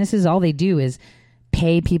attract businesses. All they do is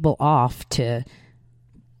pay people off to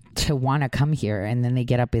want to come here, and then they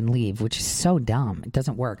get up and leave, which is so dumb. It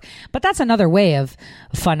doesn't work. But that's another way of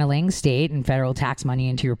funneling state and federal tax money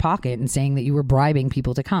into your pocket and saying that you were bribing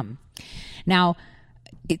people to come. Now,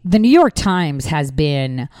 the New York Times has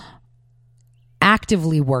been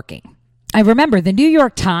actively working. I remember the New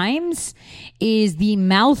York Times is the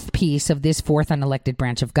mouthpiece of this fourth unelected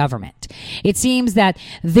branch of government. It seems that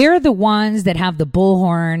they're the ones that have the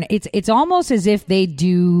bullhorn. It's almost as if they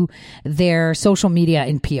do their social media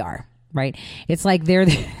in PR, right? It's like they're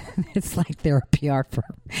a PR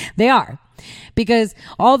firm. They are. Because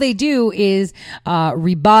all they do is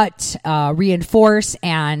rebut, reinforce,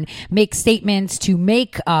 and make statements to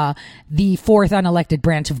make the fourth unelected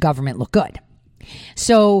branch of government look good.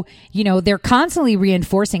 So, they're constantly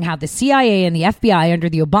reinforcing how the CIA and the FBI under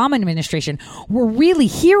the Obama administration were really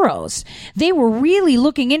heroes. They were really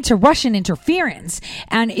looking into Russian interference,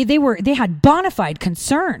 and they had bona fide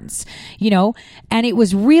concerns, and it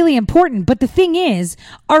was really important. But the thing is,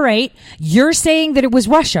 all right, you're saying that it was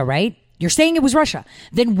Russia, right? You're saying it was Russia.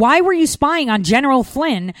 Then why were you spying on General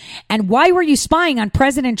Flynn? And why were you spying on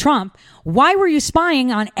President Trump? Why were you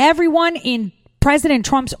spying on everyone in President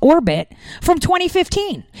Trump's orbit from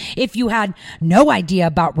 2015? If you had no idea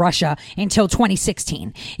about Russia until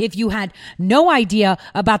 2016, if you had no idea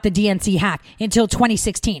about the DNC hack until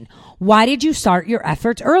 2016, why did you start your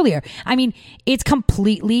efforts earlier? I mean, it's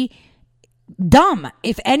completely dumb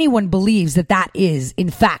if anyone believes that that is,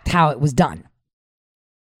 in fact, how it was done.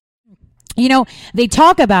 They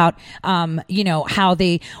talk about, how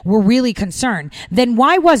they were really concerned. Then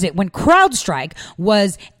why was it when CrowdStrike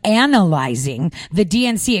was analyzing the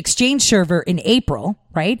DNC exchange server in April,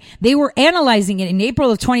 right? They were analyzing it in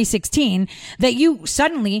April of 2016 that you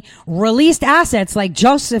suddenly released assets like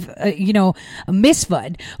Joseph,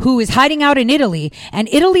 Misfud, who is hiding out in Italy, and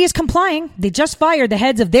Italy is complying. They just fired the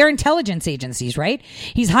heads of their intelligence agencies, right?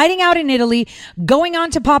 He's hiding out in Italy, going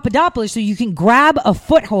on to Papadopoulos so you can grab a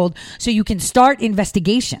foothold so you can start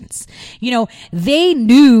investigations. They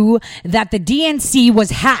knew that the DNC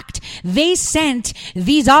was hacked. They sent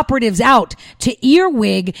these operatives out to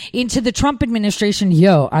earwig into the Trump administration.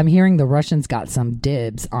 Yo, I'm hearing the Russians got some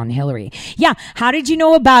dibs on Hillary. Yeah. How did you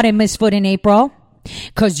know about it, Misfoot, in April?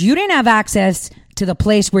 Because you didn't have access to the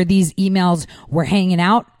place where these emails were hanging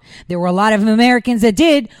out. There were a lot of Americans that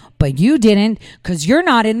did, but you didn't because you're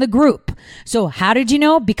not in the group. So how did you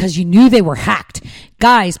know? Because you knew they were hacked.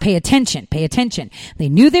 Guys, pay attention. Pay attention. They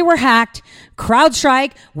knew they were hacked.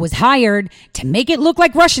 CrowdStrike was hired to make it look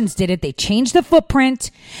like Russians did it. They changed the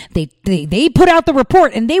footprint. They put out the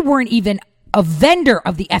report, and they weren't even a vendor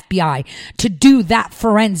of the FBI to do that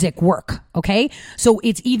forensic work. Okay. So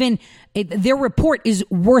their report is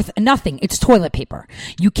worth nothing. It's toilet paper.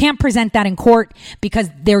 You can't present that in court because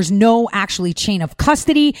there's no actually chain of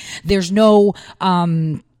custody. There's no,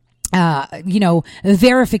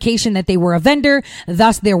 verification that they were a vendor.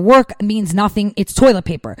 Thus, their work means nothing. It's toilet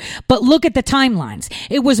paper. But look at the timelines.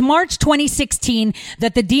 It was March 2016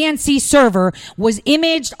 that the DNC server was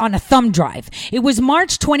imaged on a thumb drive. It was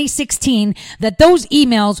March 2016 that those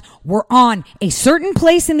emails were on a certain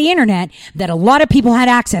place in the internet that a lot of people had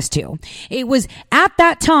access to. It was at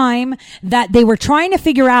that time that they were trying to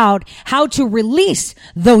figure out how to release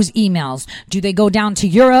those emails. Do they go down to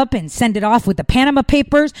Europe and send it off with the Panama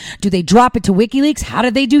Papers? Do they drop it to WikiLeaks? How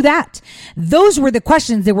did they do that? Those were the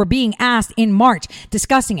questions that were being asked in March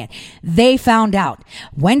discussing it. They found out.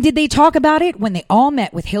 When did they talk about it? When they all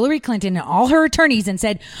met with Hillary Clinton and all her attorneys and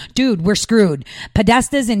said, dude, we're screwed.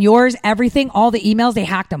 Podesta's and yours, everything, all the emails, they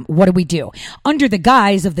hacked them. What do we do? Under the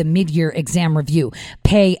guise of the mid-year exam review.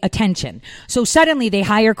 Pay attention. So suddenly they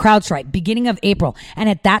hire CrowdStrike, beginning of April. And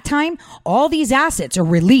at that time, all these assets are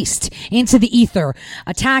released into the ether,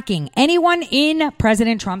 attacking anyone in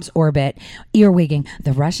President Trump's orbit, earwigging.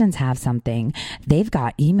 The Russians have something. They've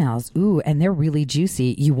got emails. Ooh, and they're really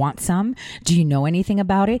juicy. You want some? Do you know anything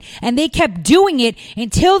about it? And they kept doing it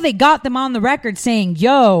until they got them on the record saying,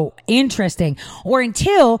 yo, interesting. Or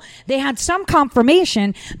until they had some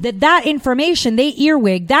confirmation that information they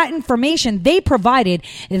earwigged, that information they provided,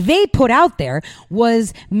 they put out there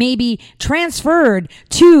was maybe transferred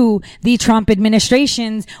to the Trump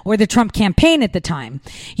administrations or the Trump campaign at the time.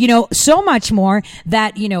 So much more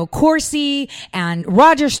that, Corsi and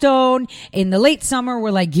Roger Stone in the late summer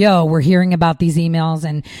were like, yo, we're hearing about these emails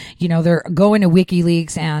and, they're going to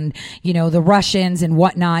WikiLeaks and, the Russians and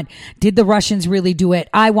whatnot. Did the Russians really do it?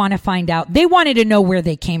 I want to find out. They wanted to know where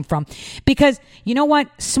they came from because you know what?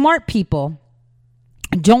 Smart people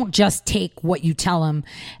don't just take what you tell them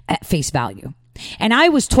at face value. And I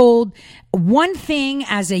was told one thing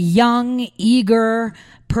as a young, eager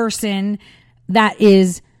person that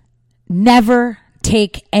is never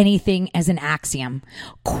take anything as an axiom.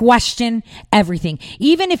 Question everything.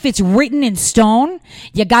 Even if it's written in stone,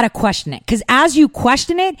 you got to question it. Because as you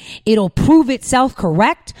question it, it'll prove itself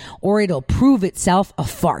correct or it'll prove itself a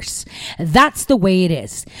farce. That's the way it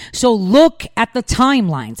is. So look at the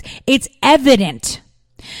timelines. It's evident.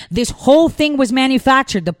 This whole thing was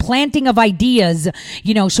manufactured, the planting of ideas,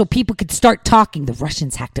 so people could start talking. The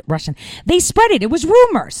Russians hacked it. They spread it. It was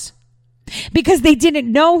rumors because they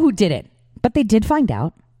didn't know who did it. But they did find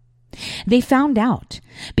out. They found out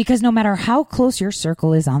because no matter how close your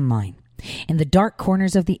circle is online, in the dark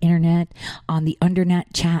corners of the internet, on the undernet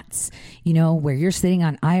chats, where you're sitting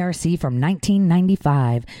on IRC from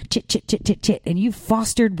 1995, chit, and you've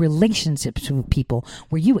fostered relationships with people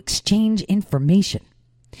where you exchange information.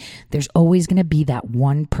 There's always going to be that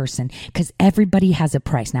one person because everybody has a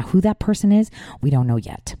price. Now, who that person is, we don't know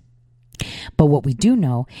yet. But what we do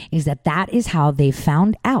know is that is how they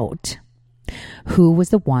found out who was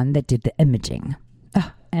the one that did the imaging.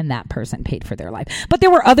 And that person paid for their life. But there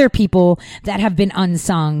were other people that have been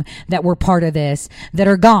unsung that were part of this that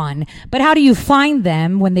are gone. But how do you find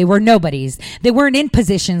them when they were nobodies? They weren't in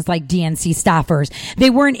positions like DNC staffers. They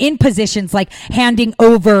weren't in positions like handing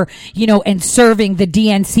over, and serving the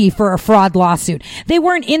DNC for a fraud lawsuit. They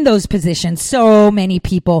weren't in those positions. So many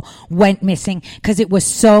people went missing because it was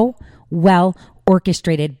so well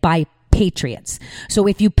orchestrated by patriots. So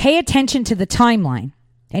if you pay attention to the timeline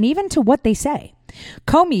and even to what they say,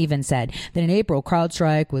 Comey even said that in April,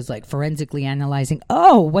 CrowdStrike was like forensically analyzing.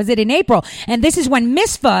 Oh, was it in April? And this is when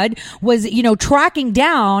Miss Fudd was, tracking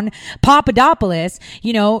down Papadopoulos,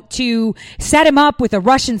 to set him up with a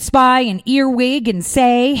Russian spy and earwig and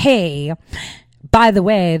say, hey, by the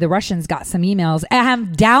way, the Russians got some emails.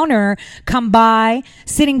 Have Downer come by,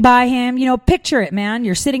 sitting by him. Picture it, man.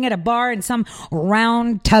 You're sitting at a bar and some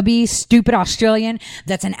round, tubby, stupid Australian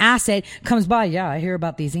that's an asset comes by. Yeah, I hear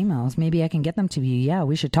about these emails. Maybe I can get them to you. Yeah,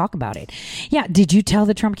 we should talk about it. Yeah, did you tell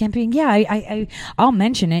the Trump campaign? Yeah, I'll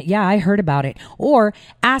mention it. Yeah, I heard about it. Or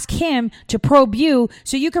ask him to probe you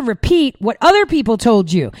so you can repeat what other people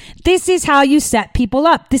told you. This is how you set people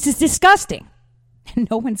up. This is disgusting.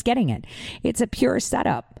 No one's getting it. It's a pure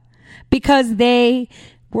setup because they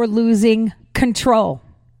were losing control.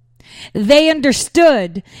 They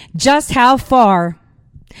understood just how far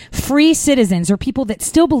free citizens or people that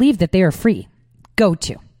still believe that they are free go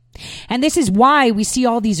to. And this is why we see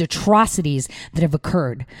all these atrocities that have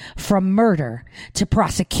occurred, from murder to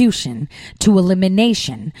prosecution to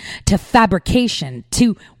elimination to fabrication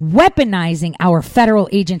to weaponizing our federal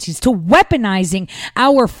agencies to weaponizing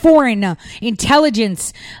our foreign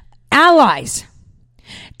intelligence allies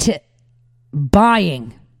to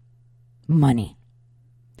buying money.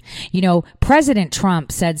 President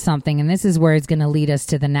Trump said something, and this is where it's going to lead us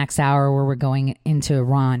to the next hour where we're going into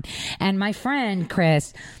Iran. And my friend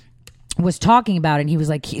Chris was talking about it, and he was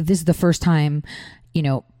like, this is the first time,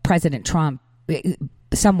 President Trump,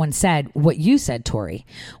 someone said what you said, Tori,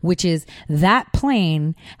 which is that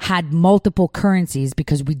plane had multiple currencies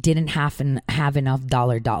because we didn't have enough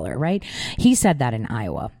dollar, right? He said that in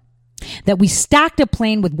Iowa. That we stacked a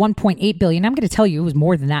plane with 1.8 billion. I'm going to tell you it was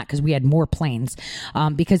more than that because we had more planes.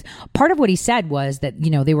 Because part of what he said was that,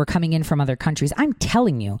 they were coming in from other countries. I'm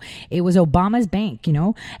telling you, it was Obama's bank,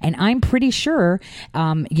 and I'm pretty sure,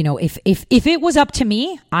 if it was up to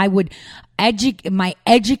me, I would my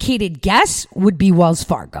educated guess would be Wells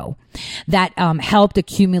Fargo that helped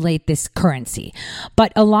accumulate this currency.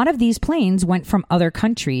 But a lot of these planes went from other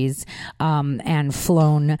countries and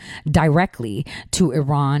flown directly to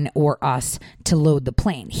Iran or us to load the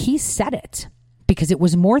plane. He said it because it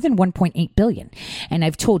was more than 1.8 billion. And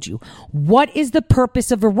I've told you, what is the purpose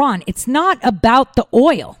of Iran? It's not about the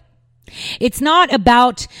oil. It's not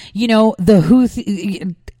about, the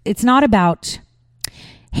Houthi. It's not about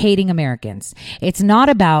hating Americans. It's not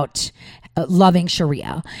about loving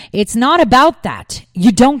Sharia. It's not about that.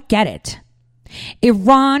 You don't get it.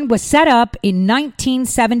 Iran was set up in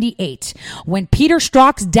 1978 when Peter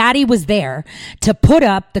Strzok's daddy was there to put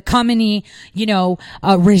up the Khomeini,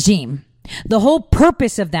 regime. The whole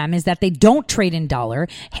purpose of them is that they don't trade in dollar.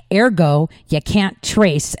 Ergo, you can't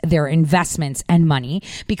trace their investments and money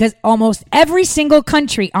because almost every single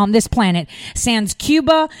country on this planet, sans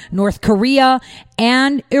Cuba, North Korea,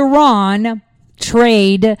 and Iran,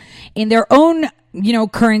 trade in their own,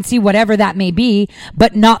 currency, whatever that may be,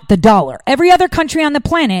 but not the dollar. Every other country on the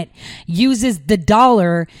planet uses the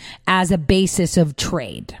dollar as a basis of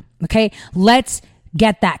trade. Okay, let's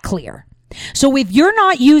get that clear. So if you're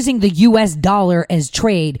not using the US dollar as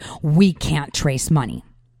trade, we can't trace money.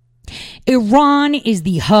 Iran is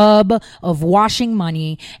the hub of washing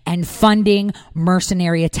money and funding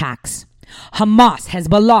mercenary attacks. Hamas,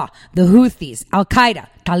 Hezbollah, the Houthis, Al-Qaeda,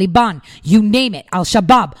 Taliban, you name it,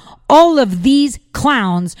 Al-Shabaab, all of these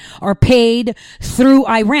clowns are paid through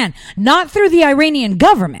Iran, not through the Iranian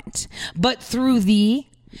government, but through the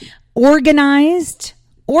organized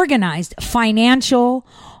financial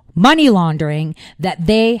money laundering that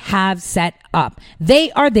they have set up.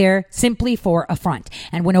 They are there simply for a front.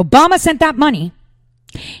 And when Obama sent that money,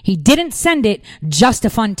 he didn't send it just to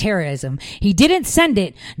fund terrorism. He didn't send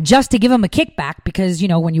it just to give him a kickback because,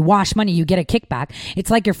 when you wash money, you get a kickback.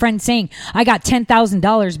 It's like your friend saying, I got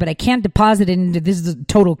 $10,000, but I can't deposit it into, this is a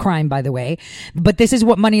total crime, by the way, but this is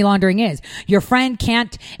what money laundering is. Your friend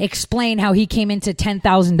can't explain how he came into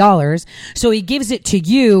 $10,000. So he gives it to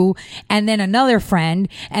you and then another friend,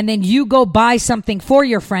 and then you go buy something for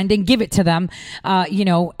your friend and give it to them,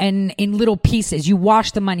 and in little pieces. You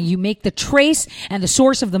wash the money, you make the trace and the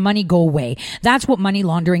source of the money go away. That's what money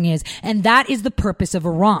laundering is. And that is the purpose of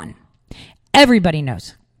Iran. Everybody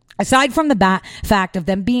knows. Aside from the fact of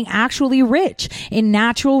them being actually rich in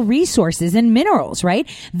natural resources and minerals, right?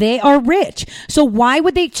 They are rich. So why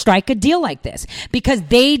would they strike a deal like this? Because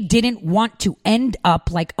they didn't want to end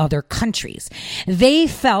up like other countries. They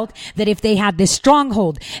felt that if they had this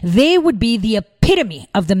stronghold, they would be the epitome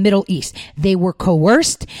of the Middle East. They were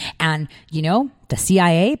coerced and, the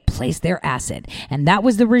CIA placed their asset. And that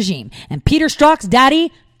was the regime. And Peter Strzok's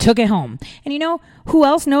daddy took it home. And you know who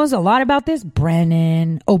else knows a lot about this?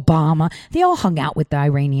 Brennan, Obama. They all hung out with the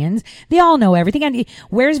Iranians. They all know everything. And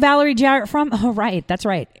where's Valerie Jarrett from? Oh, right. That's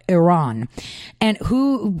right. Iran. And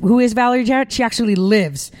who is Valerie Jarrett? She actually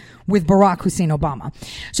lives with Barack Hussein Obama.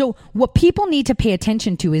 So what people need to pay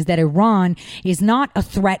attention to is that Iran is not a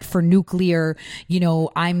threat for nuclear,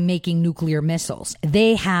 I'm making nuclear missiles.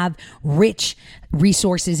 They have rich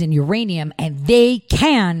resources in uranium, and they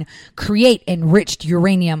can create enriched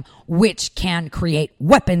uranium, which can create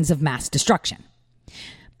weapons of mass destruction.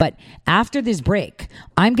 But after this break,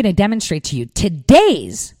 I'm going to demonstrate to you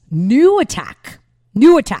today's new attack.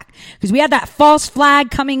 Because we had that false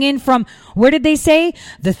flag coming in from, where did they say?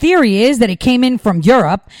 The theory is that it came in from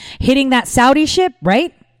Europe, hitting that Saudi ship,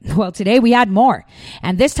 right? Well, today we had more.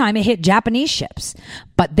 And this time it hit Japanese ships.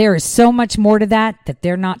 But there is so much more to that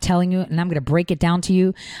they're not telling you. And I'm going to break it down to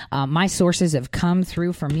you. My sources have come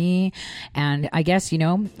through for me. And I guess,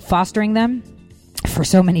 fostering them for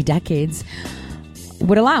so many decades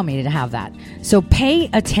would allow me to have that. So pay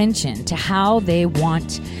attention to how they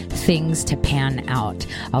want things to pan out.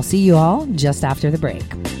 I'll see you all just after the break.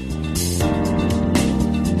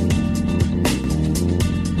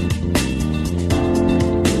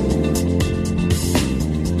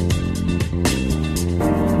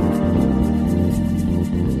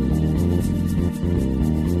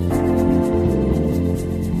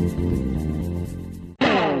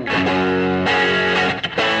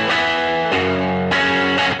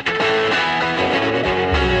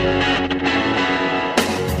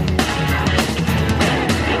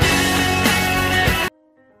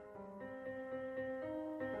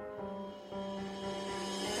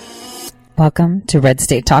 Welcome to Red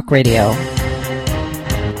State Talk Radio.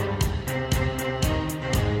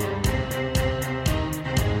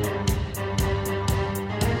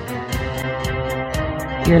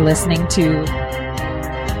 You're listening to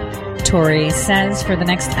Tori Says for the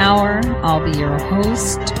next hour. I'll be your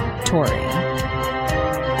host, Tori.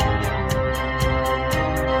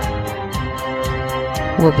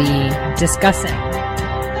 We'll be discussing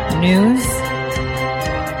news,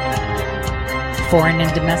 foreign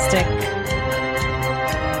and domestic,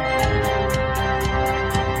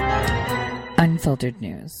 unfiltered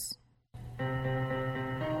news.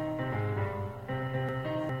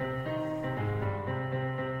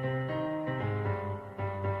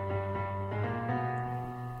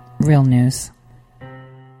 Real news.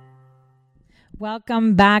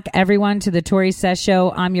 Welcome back, everyone, to the Tori Says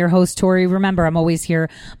Show. I'm your host, Tori. Remember, I'm always here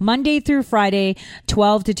Monday through Friday,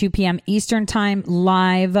 12 to 2 p.m. Eastern Time,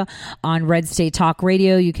 live on Red State Talk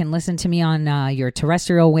Radio. You can listen to me on your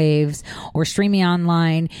terrestrial waves or stream me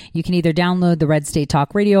online. You can either download the Red State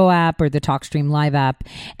Talk Radio app or the TalkStream Live app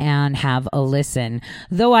and have a listen.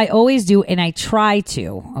 Though I always do, and I try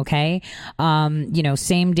to, okay?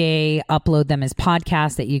 Same day, upload them as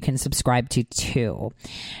podcasts that you can subscribe to too.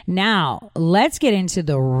 Now, let's get into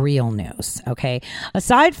the real news, okay?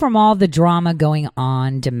 Aside from all the drama going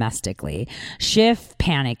on domestically, Schiff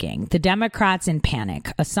panicking, the Democrats in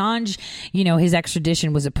panic. Assange, his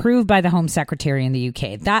extradition was approved by the Home Secretary in the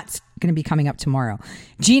UK. That's going to be coming up tomorrow.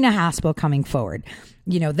 Gina Haspel coming forward.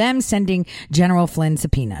 Them sending General Flynn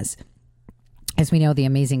subpoenas. As we know, the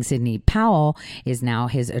amazing Sidney Powell is now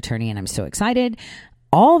his attorney, and I'm so excited.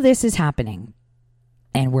 All this is happening.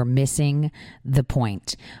 And we're missing the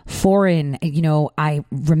point. I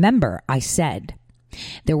remember I said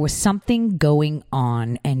there was something going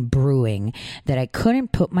on and brewing that I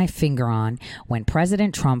couldn't put my finger on when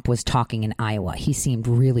President Trump was talking in Iowa. He seemed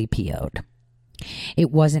really PO'd.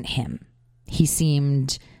 It wasn't him. He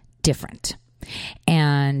seemed different.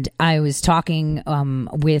 And I was talking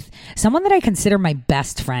with someone that I consider my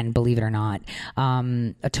best friend, believe it or not,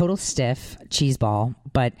 a total stiff cheeseball,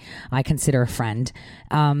 but I consider a friend,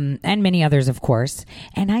 and many others, of course.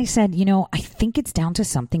 And I said, I think it's down to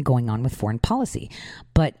something going on with foreign policy,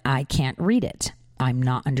 but I can't read it. I'm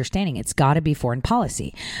not understanding. It's got to be foreign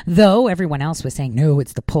policy. Though everyone else was saying, no,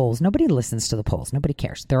 it's the polls. Nobody listens to the polls. Nobody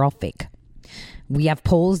cares. They're all fake. We have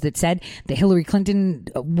polls that said that Hillary Clinton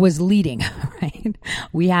was leading, right?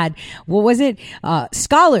 We had,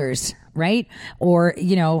 scholars, right? Or,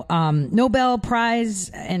 Nobel Prize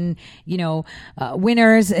and,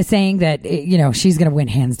 winners saying that, she's going to win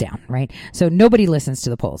hands down, right? So nobody listens to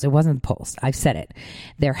the polls. It wasn't the polls. I've said it.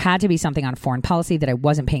 There had to be something on foreign policy that I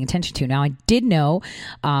wasn't paying attention to. Now, I did know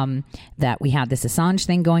that we had this Assange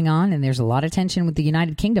thing going on, and there's a lot of tension with the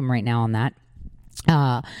United Kingdom right now on that.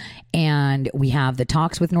 And we have the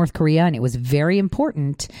talks with North Korea, and it was very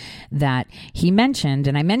important that he mentioned,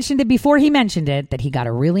 and I mentioned it before he mentioned it, that he got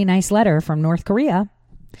a really nice letter from North Korea,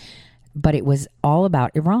 but it was all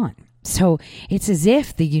about Iran. So it's as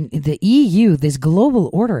if the EU, this global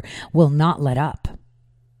order, will not let up.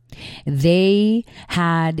 They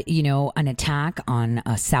had, an attack on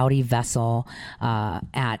a Saudi vessel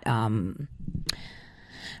at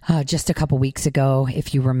just a couple weeks ago,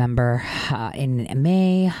 if you remember, in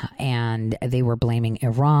May, and they were blaming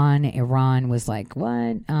Iran. Iran was like,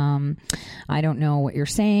 what? I don't know what you're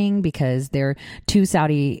saying, because their two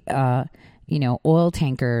Saudi oil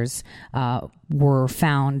tankers were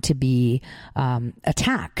found to be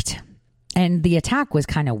attacked. And the attack was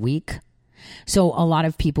kind of weak. So a lot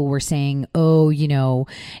of people were saying, during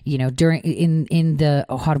in the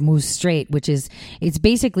Hormuz Strait, which it's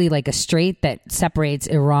basically like a strait that separates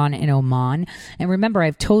Iran and Oman. And remember,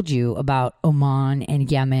 I've told you about Oman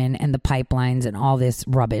and Yemen and the pipelines and all this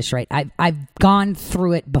rubbish, right? I've gone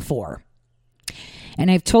through it before. And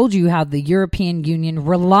I've told you how the European Union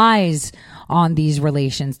relies on these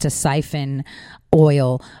relations to siphon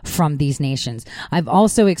oil from these nations. I've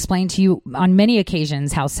also explained to you on many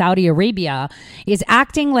occasions how Saudi Arabia is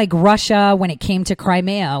acting like Russia when it came to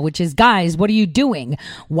Crimea, which is, guys, what are you doing?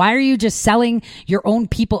 Why are you just selling your own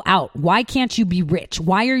people out? Why can't you be rich?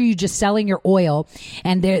 Why are you just selling your oil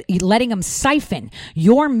and they're letting them siphon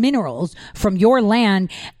your minerals from your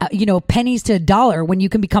land, pennies to a dollar, when you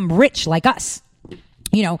can become rich like us?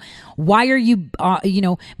 Why are you,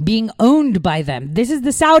 being owned by them? This is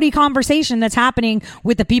the Saudi conversation that's happening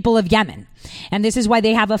with the people of Yemen. And this is why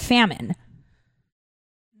they have a famine.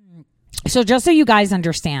 So just so you guys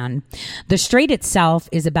understand, the strait itself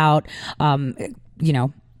is about,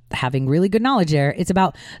 having really good knowledge there, it's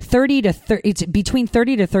about it's between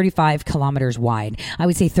 30 to 35 kilometers wide. I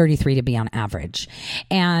would say 33 to be on average.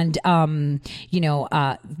 And,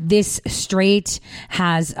 this strait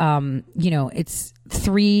has, it's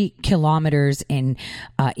 3 kilometers in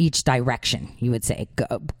each direction, you would say,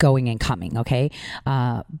 going and coming, okay,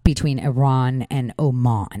 between Iran and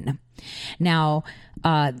Oman. Now,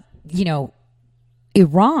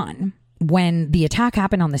 Iran, when the attack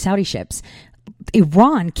happened on the Saudi ships,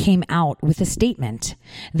 Iran came out with a statement.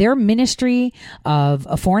 Their Ministry of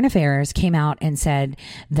Foreign Affairs came out and said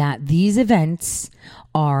that these events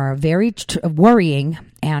are very worrying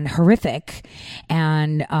and horrific,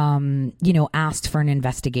 and, asked for an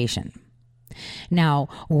investigation. Now,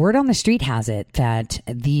 word on the street has it that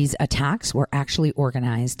these attacks were actually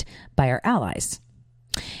organized by our allies.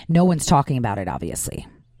 No one's talking about it, obviously,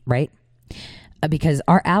 right? Because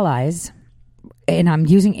our allies, and I'm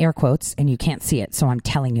using air quotes, and you can't see it, so I'm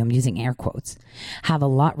telling you I'm using air quotes, have a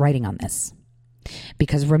lot riding on this.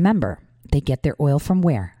 Because remember, they get their oil from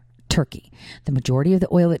where? Turkey. The majority of the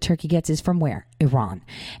oil that Turkey gets is from where? Iran.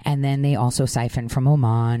 And then they also siphon from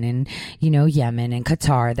Oman and, Yemen and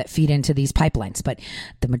Qatar that feed into these pipelines. But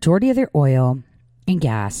the majority of their oil and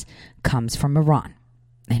gas comes from Iran,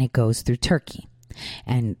 and it goes through Turkey.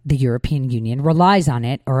 And the European Union relies on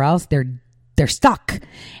it, or else they're stuck,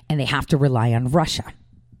 and they have to rely on Russia.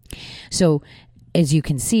 So, as you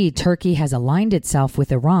can see, Turkey has aligned itself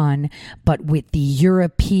with Iran, but with the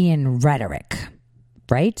European rhetoric,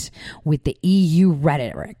 right? With the EU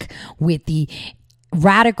rhetoric, with the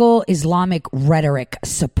radical Islamic rhetoric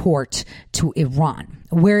support to Iran.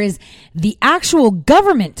 Whereas the actual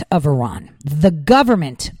government of Iran,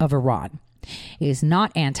 is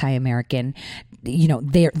not anti-American.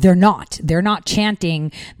 They're not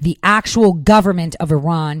chanting. The actual government of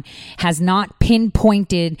Iran has not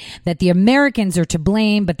pinpointed that the Americans are to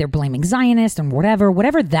blame, but they're blaming Zionists and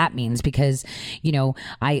whatever that means. Because,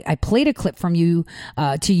 I played a clip from you,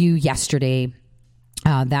 to you yesterday,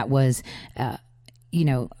 that was,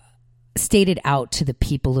 stated out to the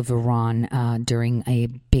people of Iran, during a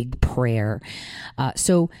big prayer.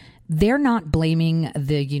 So they're not blaming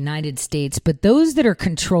the United States, but those that are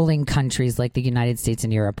controlling countries like the United States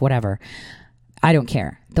and Europe, whatever, I don't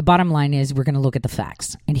care. The bottom line is we're going to look at the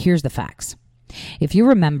facts. And here's the facts. If you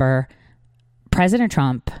remember, President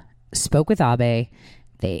Trump spoke with Abe.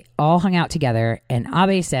 They all hung out together, and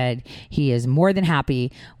Abe said he is more than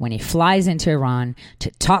happy when he flies into Iran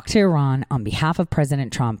to talk to Iran on behalf of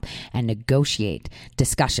President Trump and negotiate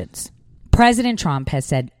discussions. President Trump has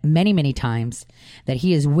said many, many times that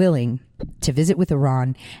he is willing to visit with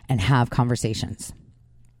Iran and have conversations.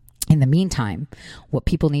 In the meantime, what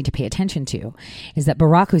people need to pay attention to is that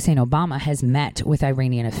Barack Hussein Obama has met with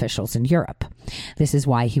Iranian officials in Europe. This is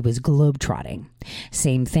why he was globetrotting.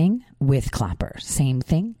 Same thing with Clapper. Same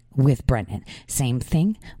thing with Brennan. Same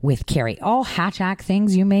thing with Kerry. All hatchback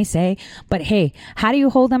things, you may say, but hey, how do you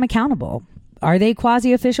hold them accountable? Are they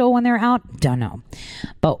quasi-official when they're out? Don't know.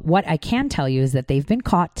 But what I can tell you is that they've been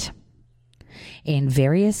caught. in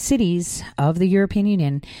various cities of the European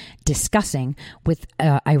Union discussing with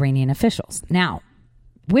Iranian officials. Now,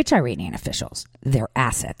 which Iranian officials? Their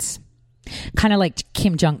assets. Kind of like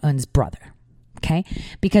Kim Jong-un's brother. Okay?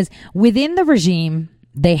 Because within the regime,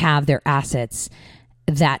 they have their assets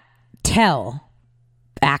that tell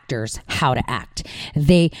actors how to act.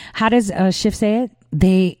 How does Schiff say it?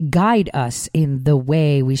 They guide us in the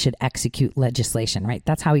way we should execute legislation, right?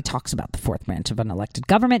 That's how he talks about the fourth branch of an elected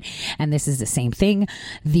government. And this is the same thing.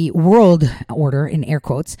 The world order, in air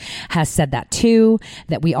quotes, has said that too,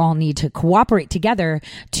 that we all need to cooperate together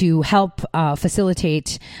to help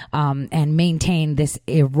facilitate and maintain this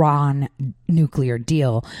Iran nuclear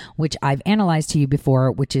deal, which I've analyzed to you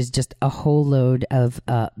before, which is just a whole load of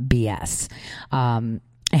BS. And,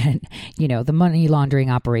 the money laundering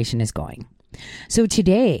operation is going. So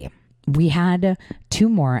today we had 2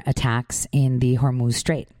 more attacks in the Hormuz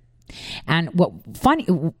Strait. And what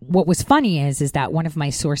was funny is that one of my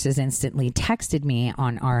sources instantly texted me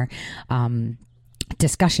on our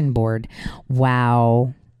discussion board.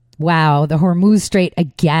 Wow, the Hormuz Strait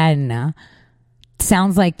again.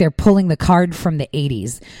 Sounds like they're pulling the card from the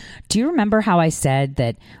 80s. Do you remember how I said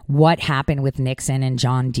that what happened with Nixon and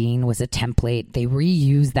John Dean was a template? They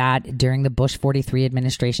reused that during the Bush 43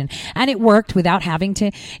 administration, and it worked without having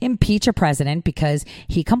to impeach a president because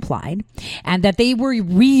he complied, and that they were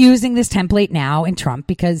reusing this template now in Trump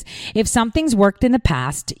because if something's worked in the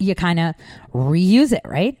past, you kind of reuse it,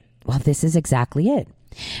 right? Well, this is exactly it.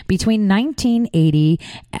 Between 1980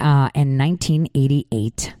 and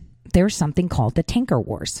 1988, there's something called the tanker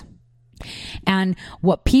wars. And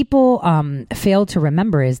what people fail to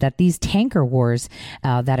remember is that these tanker wars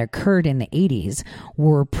that occurred in the 80s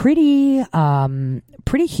were pretty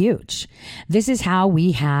huge. This is how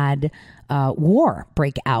we had war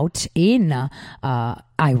break out in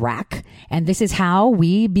Iraq. And this is how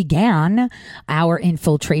we began our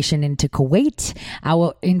infiltration into Kuwait,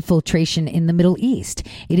 our infiltration in the Middle East.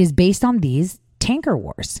 It is based on these tanker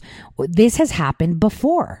wars. This has happened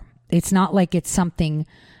before. It's not like it's something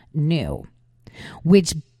new,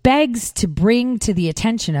 which begs to bring to the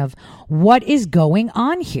attention of what is going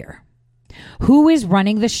on here. Who is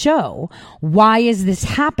running the show? Why is this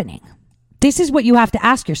happening? This is what you have to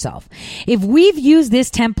ask yourself. If we've used this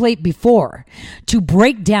template before to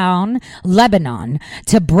break down Lebanon,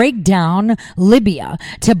 to break down Libya,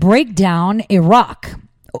 to break down Iraq,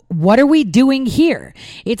 what are we doing here?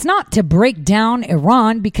 It's not to break down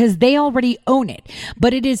Iran because they already own it,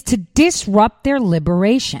 but it is to disrupt their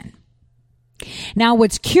liberation. Now,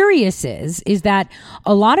 what's curious is that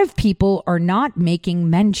a lot of people are not making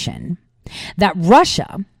mention that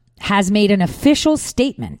Russia has made an official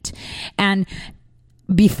statement. And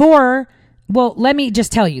let me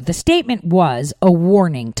just tell you, the statement was a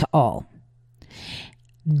warning to all.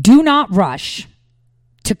 Do not rush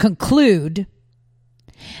to conclude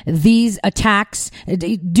these attacks.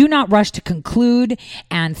 Do not rush to conclude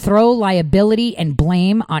and throw liability and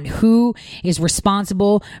blame on who is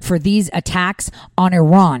responsible for these attacks on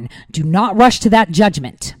Iran. Do not rush to that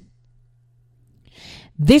judgment.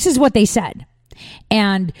 This is what they said.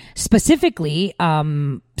 And specifically,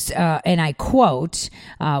 and I quote,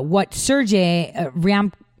 what Sergei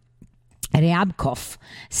Ryabkov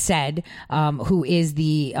said, who is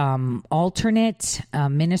the alternate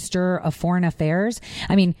minister of foreign affairs.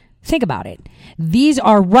 I mean, think about it. These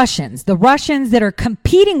are Russians, the Russians that are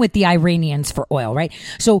competing with the Iranians for oil, right?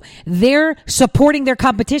 So they're supporting their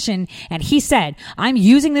competition. And he said, I'm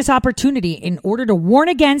using this opportunity in order to warn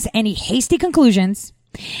against any hasty conclusions,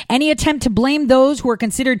 any attempt to blame those who are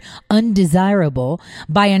considered undesirable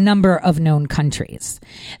by a number of known countries.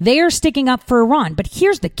 They are sticking up for Iran. But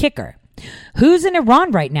here's the kicker. Who's in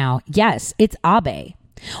Iran right now? Yes, it's Abe.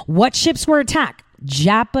 What ships were attacked?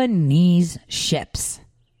 Japanese ships.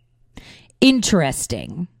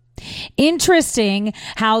 Interesting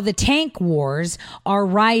how the tank wars are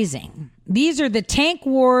rising. These are the tank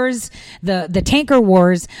wars, the tanker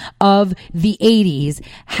wars of the 80s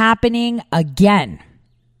happening again.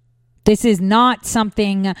 This is not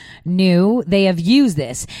something new. They have used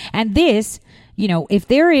this. And this,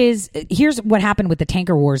 here's what happened with the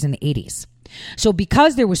tanker wars in the 80s. So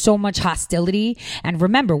because there was so much hostility, and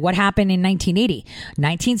remember what happened in 1980,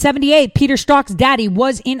 1978, Peter Strzok's daddy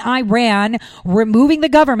was in Iran, removing the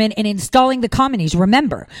government and installing the communists.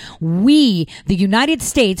 Remember, the United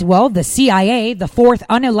States, the CIA, the fourth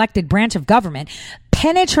unelected branch of government,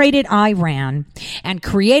 penetrated Iran and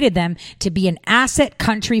created them to be an asset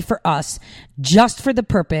country for us just for the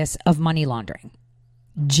purpose of money laundering.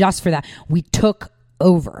 Just for that. We took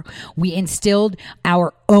over. We instilled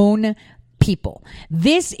our own people.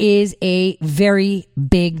 This is a very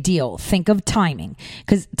big deal. Think of timing,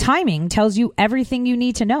 because timing tells you everything you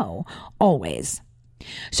need to know always.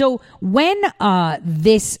 So when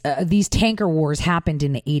these tanker wars happened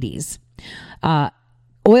in the 80s,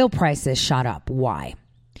 oil prices shot up. Why?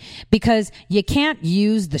 Because you can't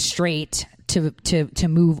use the strait to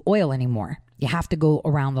move oil anymore. You have to go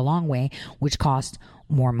around the long way, which costs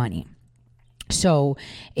more money. So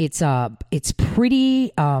it's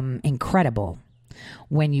pretty incredible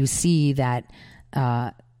when you see that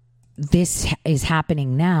this is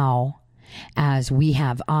happening now, as we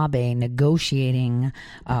have Abe negotiating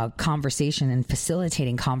conversation and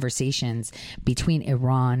facilitating conversations between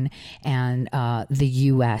Iran and the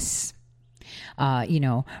U.S.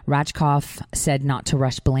 Rajkov said not to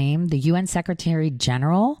rush blame. The UN Secretary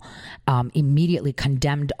General immediately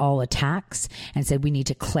condemned all attacks and said we need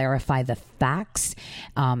to clarify the facts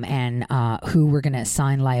and who we're going to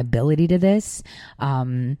assign liability to this.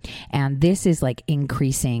 And this is like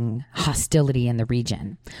increasing hostility in the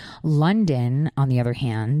region. London, on the other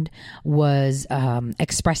hand, was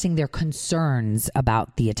expressing their concerns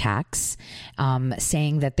about the attacks,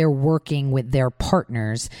 saying that they're working with their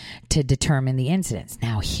partners to determine the incidents.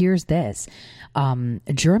 Now, here's this.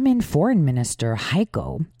 German Foreign Minister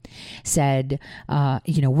Heiko said,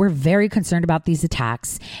 we're very concerned about these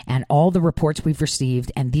attacks and all the reports we've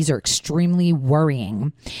received, and these are extremely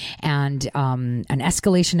worrying. And an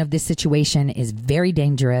escalation of this situation is very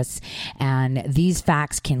dangerous, and these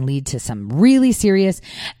facts can lead to some really serious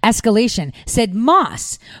escalation, said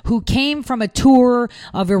Moss, who came from a tour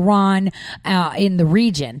of Iran in the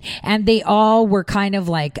region. And they all were kind of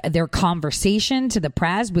like, their conversation to the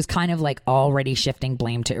press was kind of like already shifting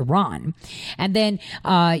blame to Iran. And then,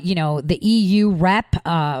 the EU rep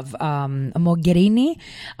of Mogherini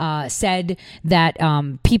said that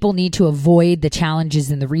people need to avoid the challenges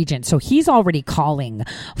in the region. So he's already calling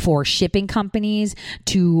for shipping companies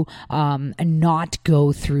to not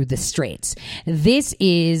go through the straits. This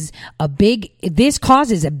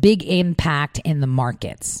causes a big impact in the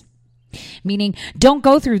markets. Meaning, don't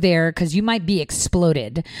go through there because you might be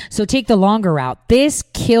exploded. So take the longer route. This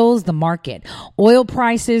kills the market. Oil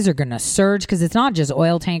prices are going to surge because it's not just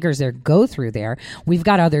oil tankers that go through there. We've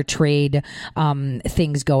got other trade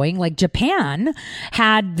things going. Like Japan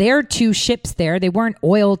had their 2 ships there. They weren't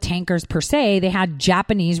oil tankers per se. They had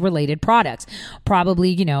Japanese related products.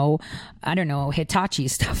 Probably, I don't know, Hitachi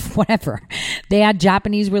stuff, whatever. They had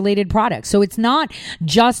Japanese related products. So it's not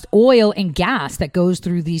just oil and gas that goes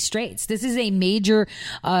through these straits. This is a major,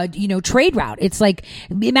 trade route. It's like,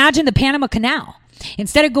 imagine the Panama Canal.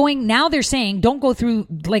 Instead of going, now they're saying don't go through,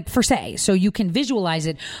 like, for say, so you can visualize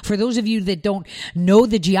it for those of you that don't know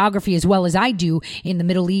the geography as well as I do in the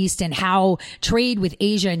Middle East and how trade with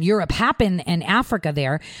Asia and Europe happen and Africa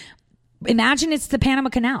there. Imagine it's the Panama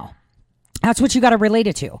Canal. That's what you got to relate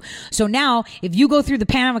it to. So now, if you go through the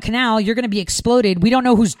Panama Canal, you're going to be exploded. We don't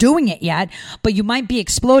know who's doing it yet, but you might be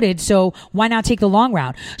exploded. So why not take the long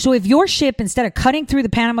route? So if your ship, instead of cutting through the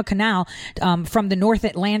Panama Canal from the North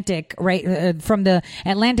Atlantic, from the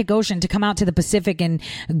Atlantic Ocean to come out to the Pacific and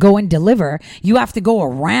go and deliver, you have to go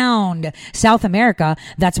around South America.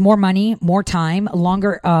 That's more money, more time,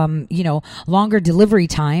 longer delivery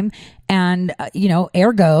time. And,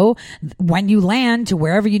 ergo, when you land to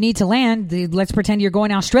wherever you need to land, let's pretend you're going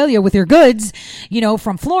to Australia with your goods,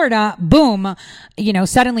 from Florida, boom,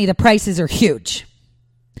 suddenly the prices are huge.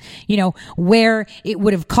 Where it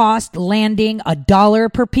would have cost landing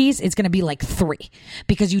 $1 per piece, it's going to be like $3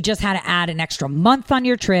 because you just had to add an extra month on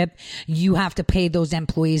your trip. You have to pay those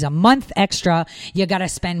employees a month extra. You got to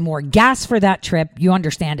spend more gas for that trip. You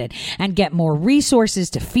understand it, and get more resources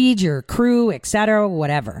to feed your crew, etc.,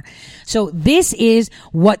 whatever. So this is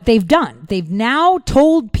what they've done. They've now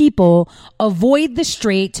told people avoid the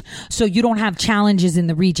strait so you don't have challenges in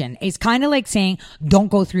the region. It's kind of like saying don't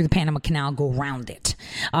go through the Panama Canal, go around it.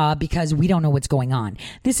 Because we don't know what's going on.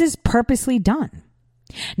 This is purposely done.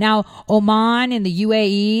 Now, Oman and the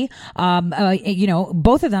UAE,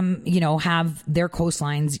 both of them, have their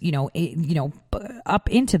coastlines, up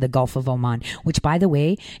into the Gulf of Oman, which, by the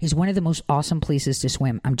way, is one of the most awesome places to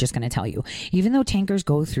swim. I'm just going to tell you, even though tankers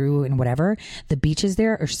go through and whatever, the beaches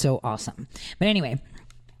there are so awesome. But anyway,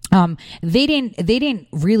 they didn't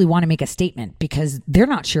really want to make a statement because they're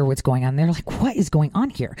not sure what's going on. They're like, what is going on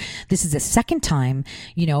here? This is the second time,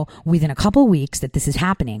 within a couple of weeks that this is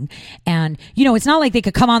happening. And, it's not like they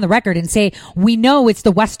could come on the record and say, we know it's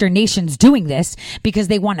the Western nations doing this because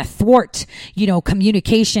they want to thwart,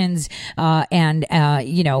 communications, and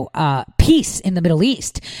peace in the Middle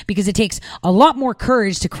East, because it takes a lot more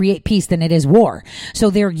courage to create peace than it is war.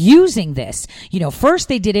 So they're using this. First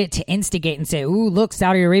they did it to instigate and say, ooh, look,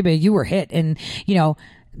 Saudi Arabia, you were hit. And,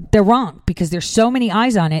 they're wrong, because there's so many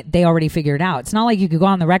eyes on it. They already figured it out. It's not like you could go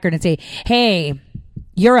on the record and say, hey,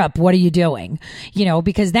 Europe, what are you doing?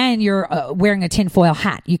 Because then you're wearing a tinfoil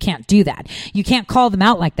hat. You can't do that. You can't call them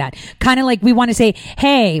out like that. Kind of like we want to say,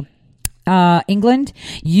 hey, England,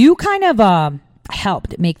 you kind of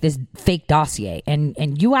helped make this fake dossier,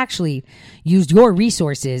 and you actually used your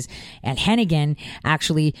resources, and Hennigan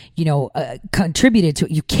actually, contributed to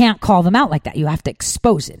it. You can't call them out like that. You have to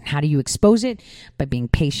expose it. How do you expose it? By being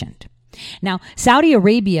patient. Now, Saudi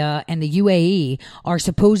Arabia and the UAE are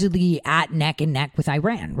supposedly at neck and neck with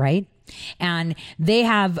Iran, right? And they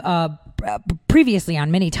have previously,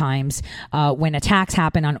 on many times, when attacks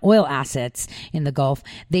happen on oil assets in the Gulf,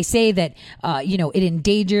 they say that, it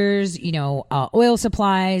endangers, oil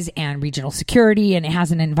supplies and regional security, and it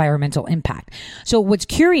has an environmental impact. So what's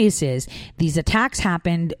curious is these attacks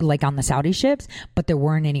happened like on the Saudi ships, but there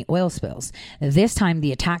weren't any oil spills. This time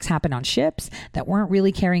the attacks happened on ships that weren't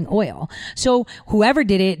really carrying oil. So whoever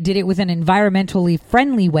did it with an environmentally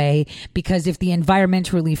friendly way, because if the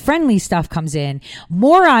environmentally friendly stuff comes in,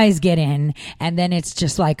 more eyes get in, and then it's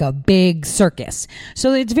just like a big circus.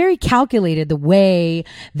 So it's very calculated the way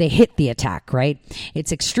they hit the attack, right?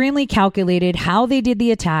 It's extremely calculated how they did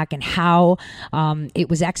the attack and how it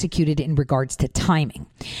was executed in regards to timing.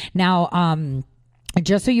 Now,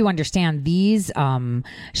 just so you understand, these these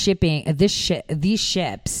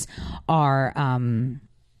ships are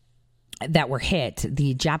that were hit,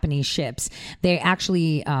 the Japanese ships, they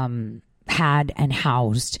actually had and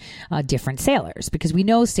housed different sailors, because we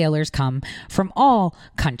know sailors come from all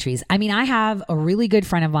countries. I mean, I have a really good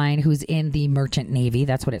friend of mine who's in the merchant navy,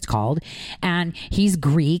 that's what it's called, and he's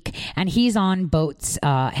Greek, and he's on boats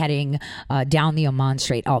heading down the Oman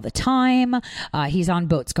Strait all the time. He's on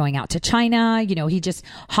boats going out to China. He just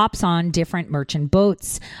hops on different merchant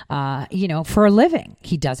boats, for a living.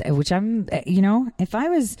 He does it, which I'm, if I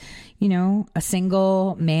was, a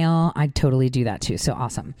single male, I'd totally do that too. So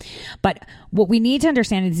awesome. But what we need to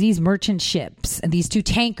understand is these merchant ships, these two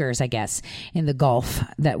tankers, I guess, in the Gulf,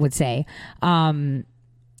 that would say, of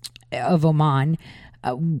Oman,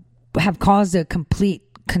 have caused a complete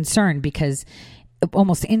concern, because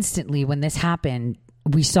almost instantly when this happened,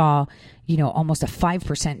 we saw, almost a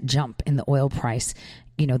 5% jump in the oil price,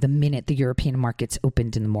 the minute the European markets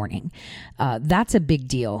opened in the morning. That's a big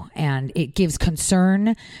deal. And it gives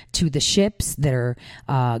concern to the ships that are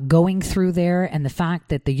going through there. And the fact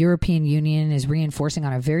that the European Union is reinforcing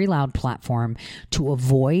on a very loud platform to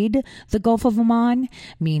avoid the Gulf of Oman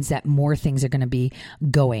means that more things are going to be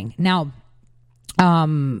going. Now,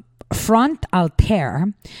 Front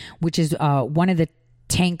Altair, which is one of the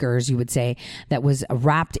tankers, you would say, that was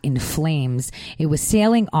wrapped in flames. It was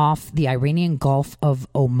sailing off the Iranian Gulf of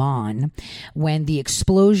Oman when the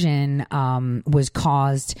explosion was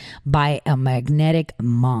caused by a magnetic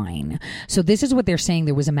mine. So this is what they're saying.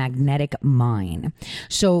 There was a magnetic mine.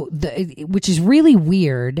 So which is really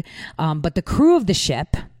weird. But the crew of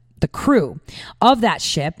that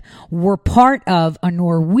ship were part of a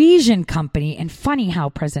Norwegian company. And funny how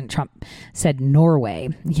President Trump said Norway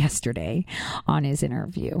yesterday on his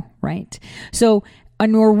interview, right? So a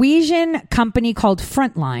Norwegian company called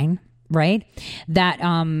Frontline, right, that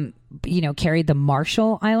carried the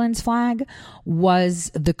Marshall Islands flag,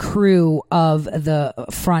 was the crew of the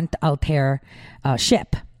Front Altair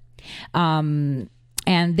ship.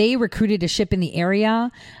 And they recruited a ship in the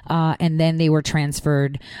area, and then they were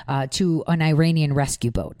transferred to an Iranian rescue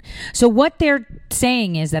boat. So what they're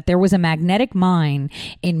saying is that there was a magnetic mine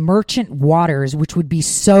in merchant waters, which would be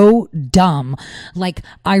so dumb. Like,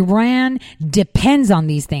 Iran depends on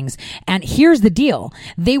these things. And here's the deal.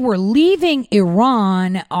 They were leaving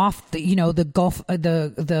Iran off the Gulf,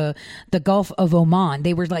 the Gulf of Oman.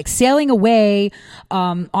 They were like sailing away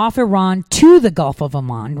off Iran to the Gulf of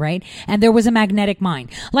Oman, right? And there was a magnetic mine.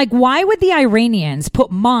 Like, why would the Iranians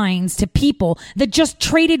put mines to people that just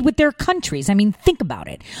traded with their countries? I mean, think about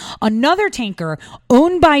it. Another tanker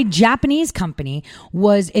owned by a Japanese company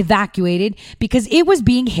was evacuated because it was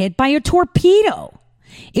being hit by a torpedo.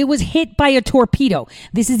 It was hit by a torpedo.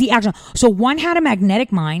 This is the action. So one had a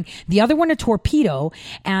magnetic mine, the other one a torpedo,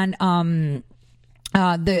 and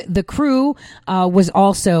The crew was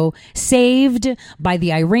also saved by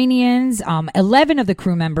the Iranians. 11 of the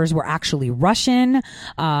crew members were actually Russian,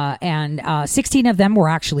 and 16 of them were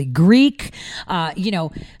actually Greek.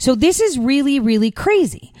 So this is really, really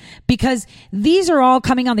crazy because these are all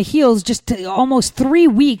coming on the heels just almost 3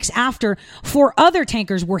 weeks after 4 other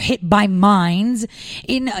tankers were hit by mines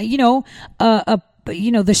in,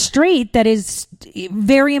 the strait that is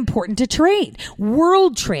very important to trade,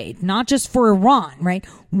 world trade, not just for Iran, right?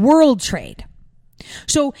 World trade.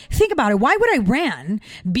 So think about it. Why would Iran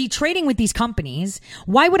be trading with these companies?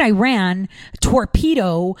 Why would Iran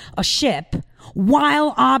torpedo a ship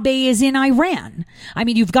while Abe is in Iran? I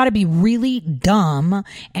mean, you've got to be really dumb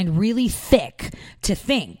and really thick to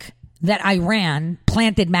think that Iran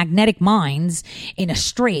planted magnetic mines in a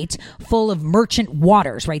strait full of merchant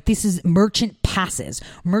waters, right? This is merchant passes,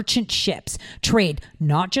 merchant ships, trade,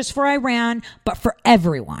 not just for Iran, but for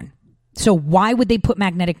everyone. So why would they put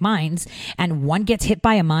magnetic mines and one gets hit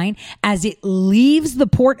by a mine as it leaves the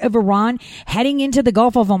port of Iran heading into the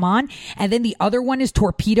Gulf of Oman, and then the other one is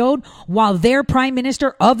torpedoed while their prime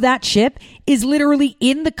minister of that ship is literally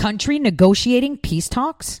in the country negotiating peace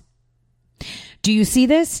talks? Do you see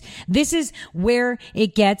this? This is where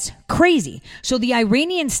it gets crazy. So the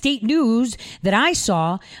Iranian state news that I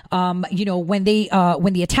saw, when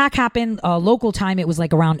the attack happened, local time, it was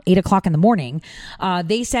like around 8:00 in the morning.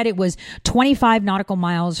 They said it was 25 nautical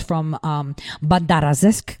miles from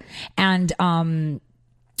Bandar-Aziz, and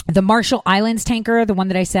the Marshall Islands tanker, the one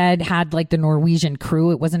that I said had like the Norwegian crew,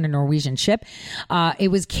 it wasn't a Norwegian ship. It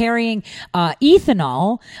was carrying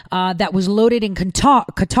ethanol that was loaded in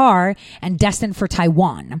Qatar and destined for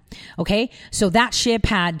Taiwan. Okay, so that ship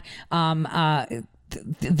had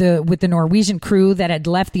with the Norwegian crew that had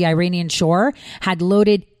left the Iranian shore had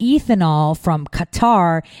loaded ethanol from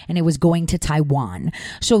Qatar, and it was going to Taiwan.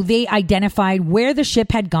 So they identified where the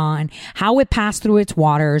ship had gone, how it passed through its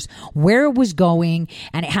waters, where it was going,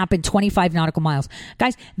 and it happened 25 nautical miles.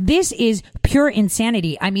 Guys, this is pure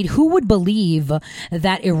insanity. I mean, who would believe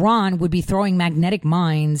that Iran would be throwing magnetic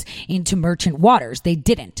mines into merchant waters? They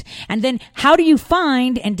didn't. And then how do you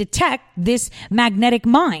find and detect this magnetic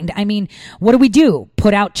mine? I mean, what do?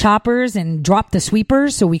 Put out choppers and drop the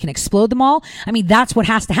sweepers so we can explode them all? I mean, that's what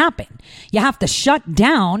has to happen. You have to shut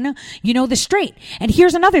down, the strait. And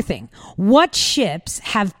here's another thing. What ships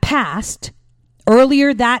have passed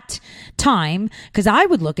earlier that time? Because I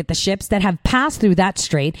would look at the ships that have passed through that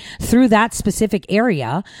strait, through that specific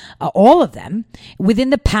area, all of them,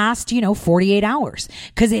 within the past, 48 hours.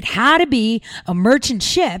 Because it had to be a merchant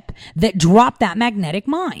ship that dropped that magnetic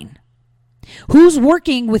mine. Who's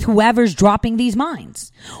working with whoever's dropping these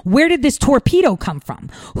mines? Where did this torpedo come from?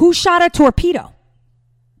 Who shot a torpedo?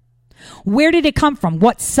 Where did it come from?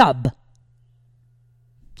 What sub?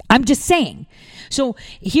 I'm just saying. So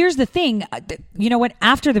here's the thing. You know what?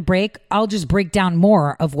 After the break, I'll just break down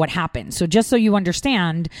more of what happened. So just so you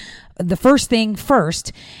understand, the first thing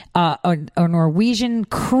first, a Norwegian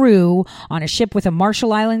crew on a ship with a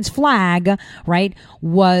Marshall Islands flag, right,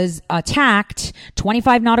 was attacked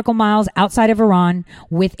 25 nautical miles outside of Iran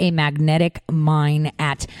with a magnetic mine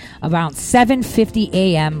at about 7:50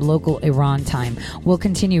 a.m. local Iran time. We'll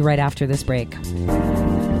continue right after this break.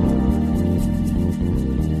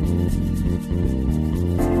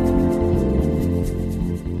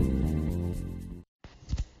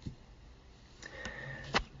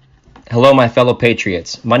 Hello, my fellow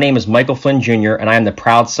patriots. My name is Michael Flynn Jr., and I am the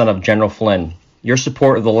proud son of General Flynn. Your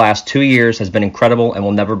support of the last 2 years has been incredible and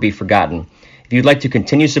will never be forgotten. If you'd like to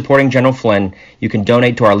continue supporting General Flynn, you can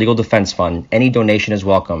donate to our Legal Defense Fund. Any donation is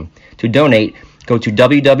welcome. To donate, go to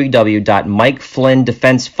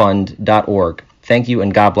www.mikeflynndefensefund.org. Thank you,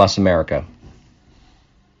 and God bless America.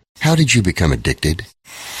 How did you become addicted?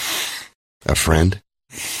 A friend?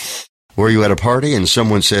 Were you at a party and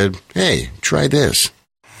someone said, "Hey, try this"?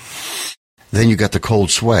 Then you got the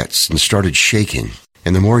cold sweats and started shaking.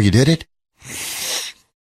 And the more you did it,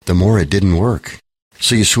 the more it didn't work.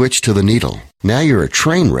 So you switched to the needle. Now you're a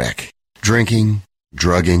train wreck. Drinking,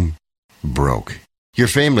 drugging, broke. Your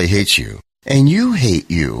family hates you. And you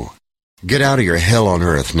hate you. Get out of your hell on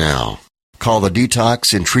earth now. Call the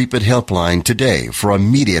Detox and Treatment Helpline today for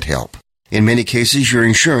immediate help. In many cases, your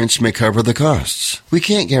insurance may cover the costs. We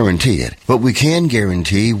can't guarantee it, but we can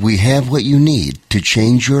guarantee we have what you need to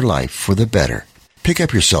change your life for the better. Pick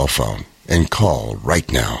up your cell phone and call right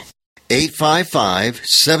now.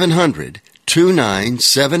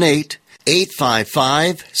 855-700-2978.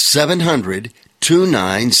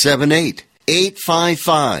 855-700-2978.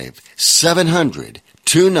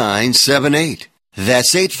 855-700-2978.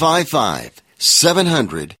 That's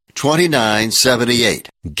 855-700-2978. $29.78.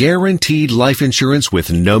 Guaranteed life insurance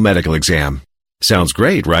with no medical exam. Sounds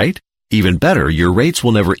great, right? Even better, your rates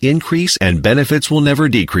will never increase and benefits will never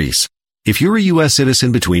decrease. If you're a U.S.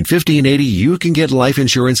 citizen between 50 and 80, you can get life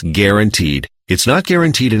insurance guaranteed. It's not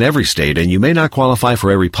guaranteed in every state, and you may not qualify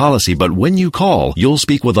for every policy, but when you call, you'll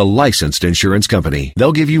speak with a licensed insurance company.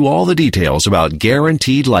 They'll give you all the details about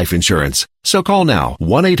guaranteed life insurance. So call now,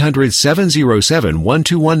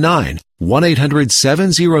 1-800-707-1219.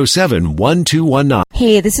 1-800-707-1219.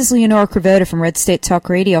 Hey, this is Leonora Cravota from Red State Talk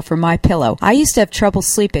Radio for My Pillow. I used to have trouble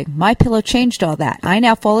sleeping. My Pillow changed all that. I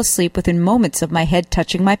now fall asleep within moments of my head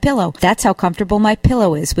touching my pillow. That's how comfortable My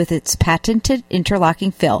Pillow is with its patented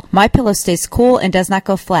interlocking fill. My Pillow stays cool and does not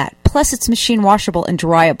go flat. Plus, it's machine washable and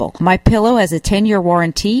dryable. My Pillow has a 10-year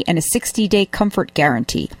warranty and a 60-day comfort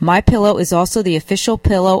guarantee. My Pillow is also the official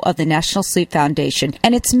pillow of the National Sleep Foundation,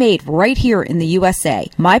 and it's made right here in the USA.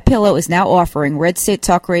 My Pillow is now offering Red State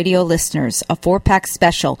Talk Radio listeners a 4-pack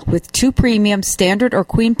special with 2 premium standard or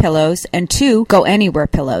queen pillows and 2 go anywhere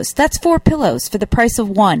pillows. That's 4 pillows for the price of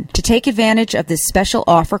 1. To take advantage of this special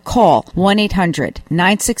offer, call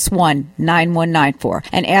 1-800-961-9194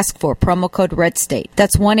 and ask for promo code Red State.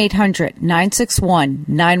 That's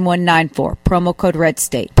 1-800-961-9194, promo code Red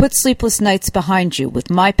State. Put sleepless nights behind you with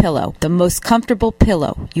My Pillow, the most comfortable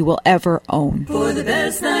pillow you will ever own. For the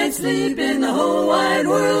best night's sleep in the whole wide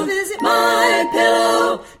world, visit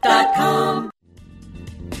mypillow.com.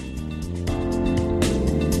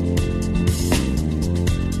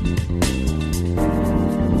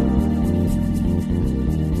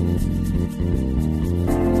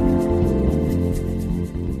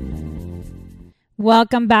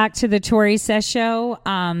 Welcome back to the Tori Says Show.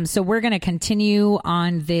 So we're going to continue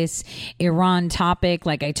on this Iran topic.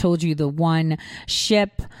 Like I told you, the one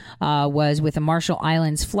ship was with a Marshall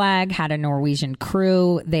Islands flag, had a Norwegian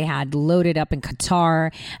crew. They had loaded up in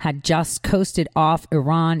Qatar, had just coasted off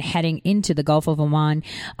Iran, heading into the Gulf of Oman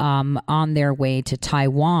on their way to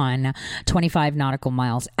Taiwan, 25 nautical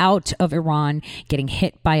miles out of Iran, getting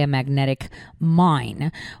hit by a magnetic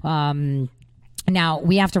mine. Now,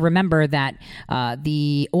 we have to remember that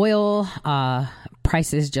the oil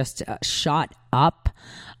prices just shot up.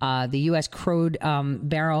 The U.S. crude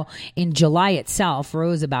barrel in July itself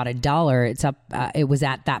rose about $1. It's up. It was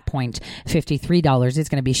at that point $53. It's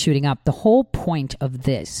going to be shooting up. The whole point of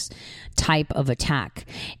this type of attack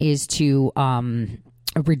is to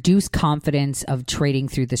reduce confidence of trading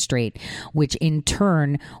through the strait, which in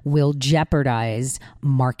turn will jeopardize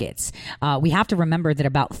markets. We have to remember that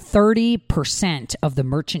about 30% of the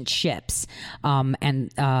merchant ships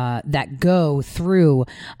and that go through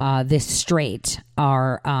this strait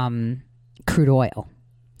are crude oil.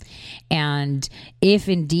 And if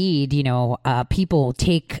indeed, people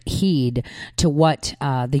take heed to what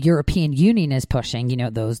the European Union is pushing,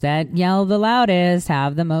 those that yell the loudest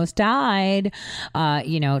have the most died,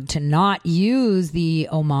 to not use the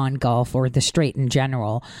Oman Gulf or the Strait in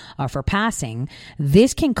general for passing,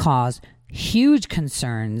 this can cause huge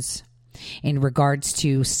concerns in regards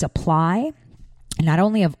to supply, not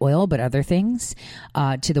only of oil, but other things,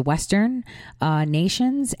 to the Western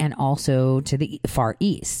nations and also to the Far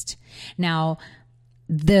East. Now,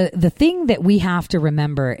 the thing that we have to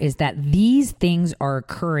remember is that these things are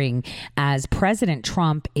occurring as President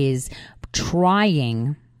Trump is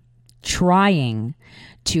trying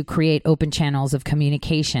to create open channels of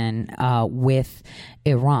communication with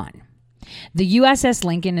Iran. The USS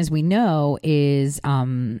Lincoln, as we know, is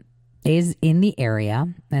in the area,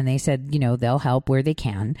 and they said, they'll help where they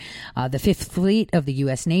can. The Fifth Fleet of the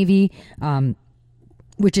U.S. Navy,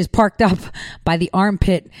 which is parked up by the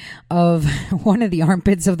armpit of one of the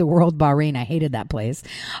armpits of the world, Bahrain. I hated that place.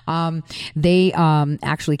 They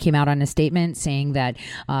actually came out on a statement saying that,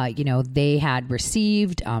 they had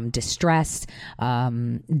received distress,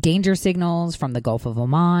 danger signals from the Gulf of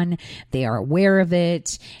Oman. They are aware of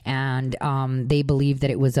it, and they believe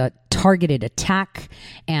that it was a targeted attack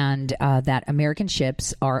and that American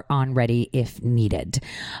ships are on ready if needed.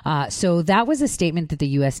 So that was a statement that the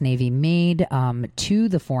U.S. Navy made to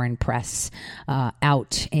the foreign press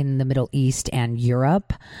out in the Middle East and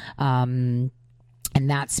Europe. And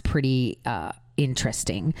that's pretty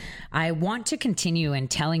interesting. I want to continue in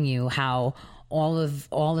telling you how all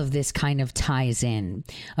of this kind of ties in,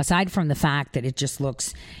 aside from the fact that it just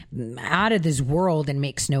looks out of this world and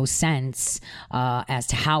makes no sense as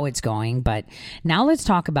to how it's going. But now let's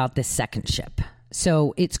talk about this second ship.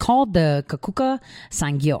 So it's called the Kokuka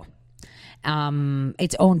Sangyo.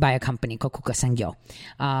 It's owned by a company, Kokuka Sangyo,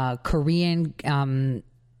 Korean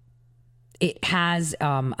It has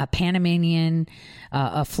a Panamanian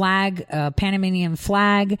flag,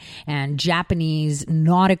 and Japanese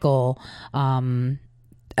nautical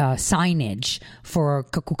signage for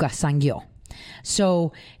Kakuka Sangyo.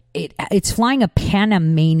 So it's flying a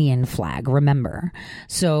Panamanian flag, remember.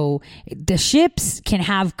 So the ships can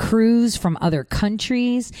have crews from other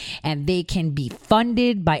countries and they can be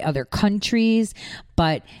funded by other countries,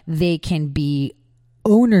 but they can be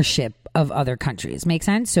ownership of other countries. Make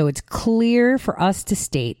sense? So it's clear for us to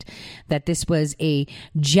state that this was a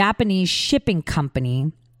Japanese shipping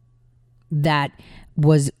company that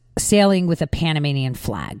was sailing with a Panamanian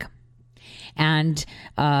flag. And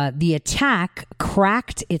the attack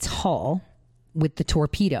cracked its hull with the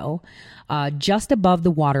torpedo just above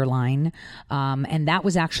the waterline. And that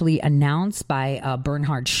was actually announced by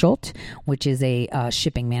Bernhard Schult, which is a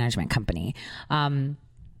shipping management company.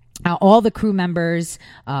 All the crew members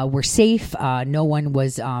were safe. No one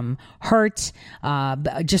was hurt.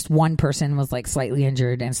 Just one person was like slightly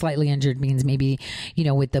injured, and slightly injured means maybe,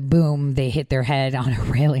 with the boom, they hit their head on a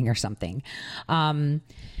railing or something.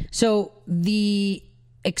 So the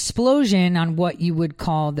explosion on what you would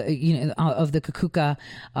call of the Kakuka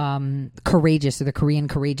Courageous, or the Korean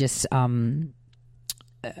Courageous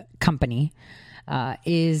company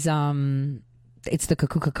is it's the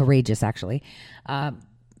Kakuka Courageous actually.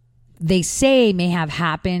 They say may have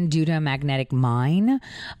happened due to a magnetic mine,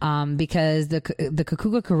 because the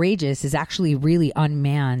Kakuka Courageous is actually really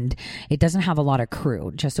unmanned. It doesn't have a lot of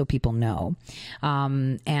crew, just so people know.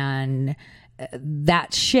 And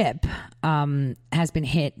that ship has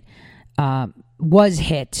been was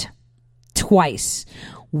hit twice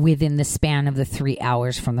within the span of the 3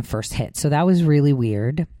 hours from the first hit. So that was really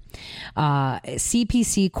weird.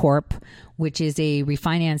 CPC Corp, which is a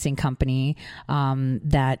refinancing company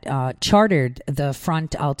that chartered the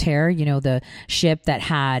Front Altair, the ship that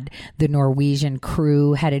had the Norwegian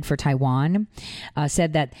crew headed for Taiwan,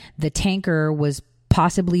 said that the tanker was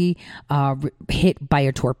possibly hit by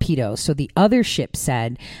a torpedo. So the other ship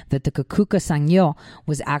said that the Kakuka Sangyo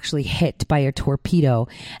was actually hit by a torpedo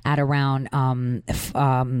at around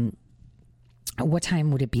what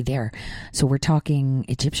time would it be there? So we're talking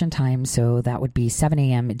Egyptian time, so that would be 7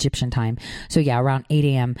 a.m. Egyptian time. So yeah, around 8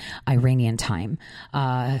 a.m. Iranian time.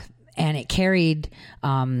 And it carried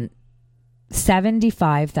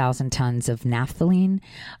 75,000 tons of naphthalene,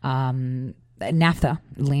 naphtha,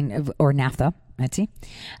 let's see,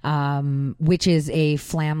 which is a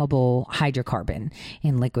flammable hydrocarbon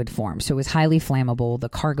in liquid form. So it was highly flammable, the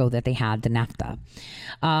cargo that they had, the naphtha.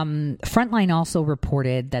 Frontline also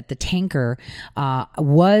reported that the tanker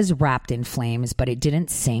was wrapped in flames, but it didn't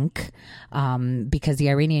sink because the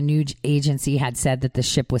Iranian news agency had said that the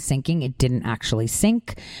ship was sinking. It didn't actually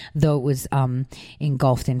sink, though it was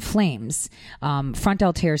engulfed in flames. Front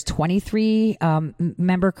Altair's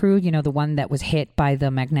 23-member crew, the one that was hit by the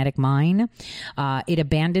magnetic mine, it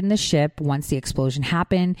abandoned the ship once the explosion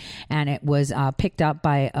happened, and it was picked up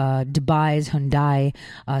by Dubai's Hyundai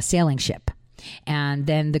sailing ship. And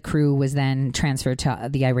then the crew was then transferred to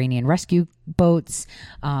the Iranian rescue boats.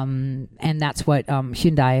 And that's what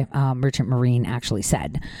Hyundai Merchant Marine actually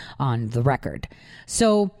said on the record.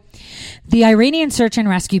 So the Iranian search and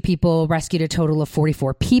rescue people rescued a total of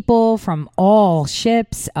 44 people from all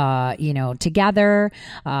ships, together,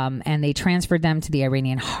 and they transferred them to the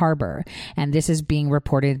Iranian harbor. And this is being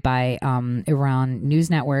reported by Iran News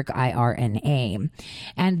Network, IRNA.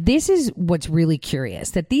 And this is what's really curious,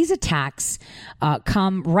 that these attacks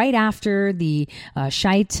come right after the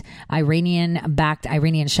Iranian-backed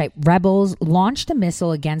Iranian Shiite rebels launched a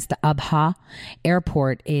missile against the Abha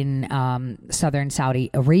airport in southern Saudi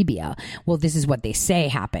Arabia. Well, this is what they say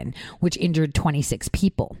happened, which injured 26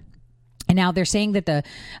 people. And now they're saying that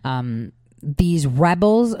these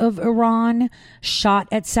rebels of Iran shot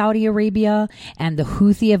at Saudi Arabia, and the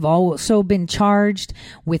Houthi have also been charged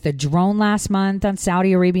with a drone last month on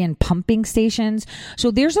Saudi Arabian pumping stations. So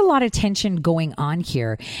there's a lot of tension going on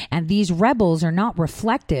here, and these rebels are not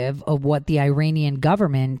reflective of what the Iranian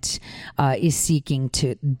government is seeking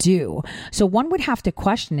to do. So one would have to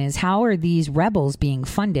question is, how are these rebels being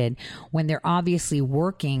funded when they're obviously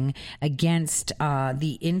working against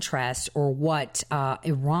the interests or what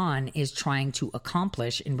Iran is trying to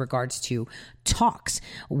accomplish in regards to talks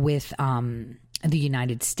with the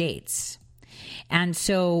United States. And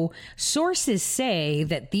so sources say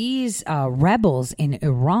that these rebels in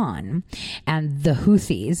Iran and the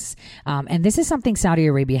Houthis, and this is something Saudi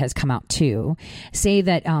Arabia has come out to, say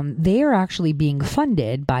that they are actually being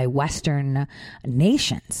funded by Western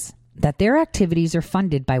nations. that their activities are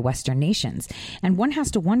funded by Western nations. And one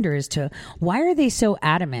has to wonder as to why are they so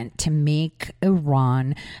adamant to make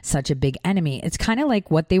Iran such a big enemy? It's kind of like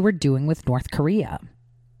what they were doing with North Korea.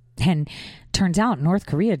 And turns out North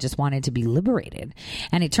Korea just wanted to be liberated.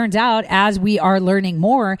 And it turns out, as we are learning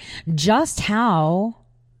more, just how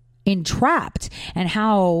entrapped and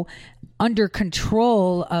how under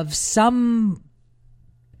control of some,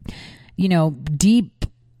 deep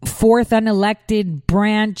fourth unelected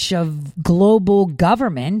branch of global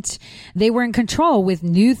government, they were in control with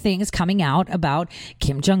new things coming out about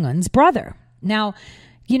Kim Jong-un's brother. Now,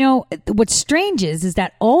 what's strange is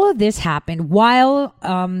that all of this happened while,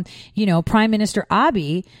 Prime Minister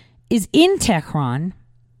Abiy is in Tehran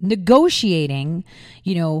negotiating,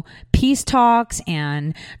 peace talks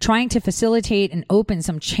and trying to facilitate and open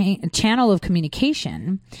some channel of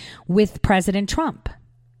communication with President Trump.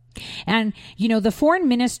 And, the foreign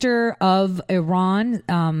minister of Iran,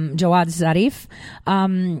 Jawad Zarif,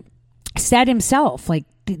 said himself,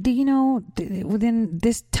 within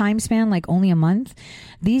this time span, only a month,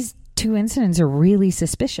 these two incidents are really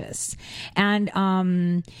suspicious.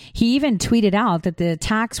 And he even tweeted out that the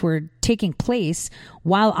attacks were taking place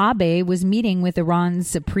while Abe was meeting with Iran's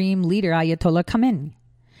supreme leader, Ayatollah Khamenei,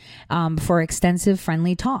 for extensive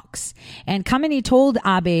friendly talks. And Khamenei told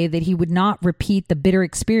Abe that he would not repeat the bitter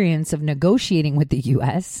experience of negotiating with the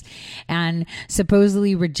U.S. and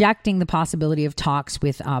supposedly rejecting the possibility of talks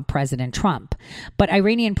with President Trump. But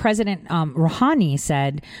Iranian President Rouhani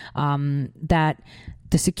said that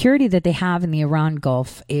the security that they have in the Iran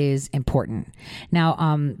Gulf is important.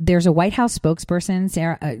 Now, there's a White House spokesperson,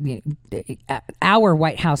 our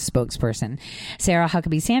White House spokesperson, Sarah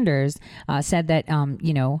Huckabee Sanders, said that,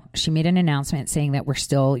 she made an announcement saying that we're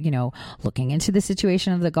still, looking into the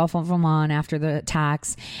situation of the Gulf of Oman after the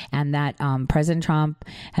attacks, and that President Trump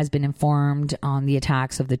has been informed on the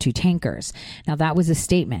attacks of the two tankers. Now, that was a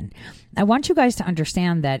statement. I want you guys to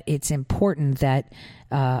understand that it's important that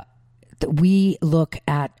we look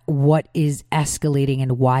at what is escalating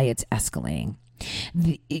and why it's escalating.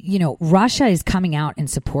 Russia is coming out in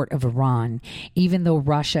support of Iran, even though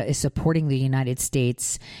Russia is supporting the United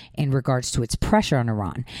States in regards to its pressure on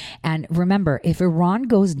Iran. And remember, if Iran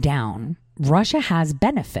goes down, Russia has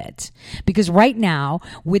benefit, because right now,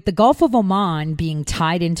 with the Gulf of Oman being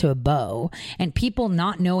tied into a bow and people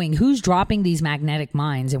not knowing who's dropping these magnetic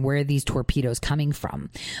mines and where are these torpedoes coming from,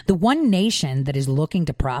 the one nation that is looking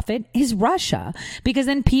to profit is Russia, because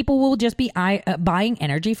then people will just be buying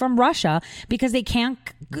energy from Russia because they can't,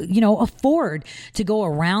 afford to go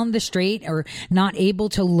around the strait or not able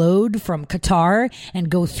to load from Qatar and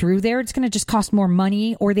go through there. It's going to just cost more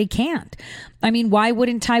money, or they can't. I mean, why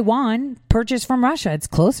wouldn't Taiwan purchase from Russia? It's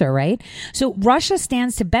closer, right? So Russia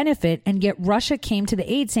stands to benefit, and yet Russia came to the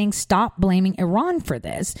aid saying, stop blaming Iran for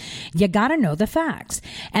this. You got to know the facts.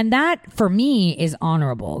 And that, for me, is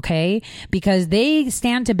honorable, okay? Because they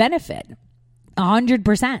stand to benefit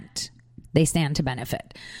 100%. They stand to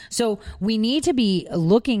benefit. So we need to be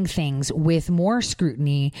looking things with more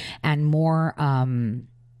scrutiny and more of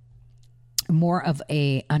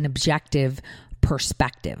an objective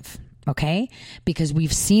perspective. Okay, because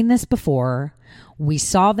we've seen this before. We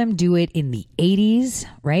saw them do it in the 80s,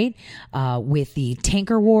 right? With the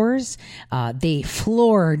tanker wars. They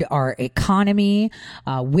floored our economy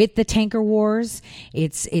with the tanker wars.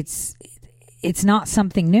 It's not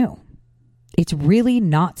something new. It's really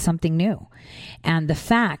not something new. And the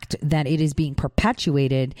fact that it is being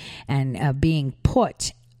perpetuated and being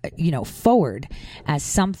put, forward as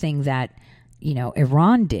something that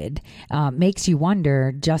Iran did, makes you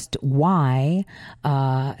wonder just why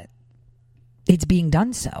it's being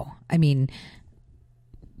done so. I mean,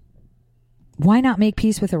 why not make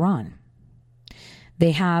peace with Iran?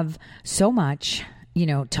 They have so much,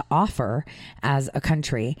 to offer as a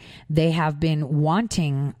country. They have been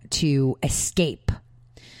wanting to escape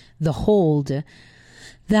the hold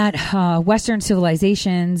that Western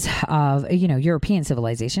civilizations, European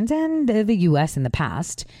civilizations, and the U.S. in the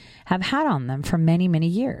past have had on them for many, many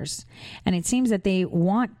years. And it seems that they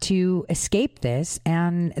want to escape this,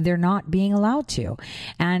 and they're not being allowed to.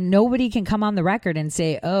 And nobody can come on the record and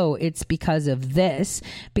say, oh, it's because of this,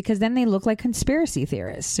 because then they look like conspiracy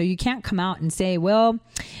theorists. So you can't come out and say, well,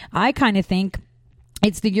 I kind of think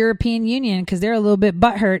it's the European Union because they're a little bit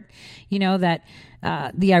butthurt, that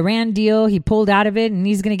the Iran deal, he pulled out of it and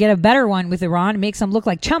he's going to get a better one with Iran. It makes them look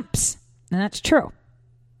like chumps. And that's true.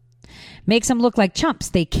 Makes them look like chumps.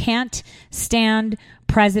 They can't stand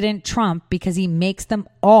President Trump because he makes them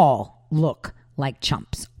all look like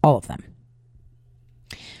chumps. All of them.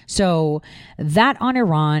 So that on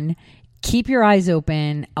Iran. keep your eyes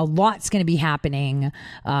open. A lot's going to be happening.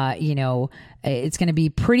 It's going to be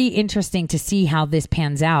pretty interesting to see how this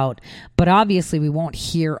pans out. But obviously, we won't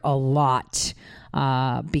hear a lot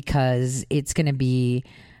because it's going to be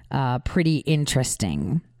pretty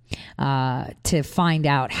interesting to find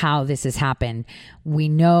out how this has happened. We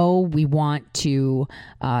know we want to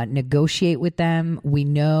negotiate with them. We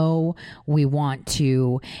know we want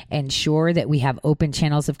to ensure that we have open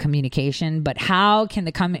channels of communication. But how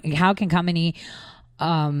can company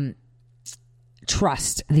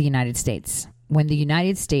trust the United States when the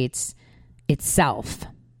United States itself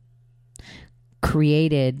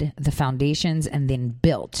created the foundations and then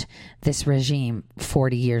built this regime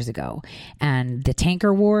 40 years ago? And the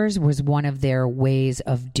tanker wars was one of their ways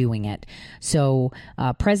of doing it. So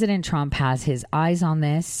President Trump has his eyes on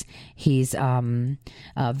this. He's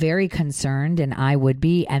very concerned, and I would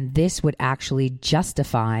be, and this would actually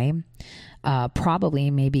justify probably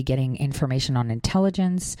maybe getting information on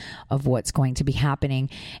intelligence of what's going to be happening,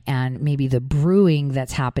 and maybe the brewing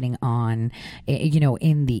that's happening on,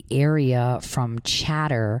 in the area from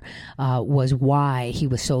chatter was why he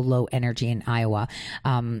was so low energy in Iowa.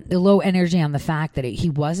 The low energy on the fact that he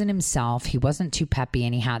wasn't himself, he wasn't too peppy,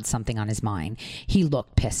 and he had something on his mind. He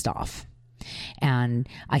looked pissed off. And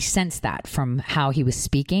I sensed that from how he was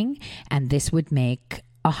speaking, and this would make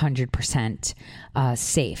 100%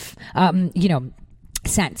 safe,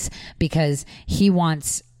 sense, because he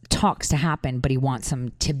wants talks to happen, but he wants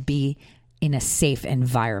them to be in a safe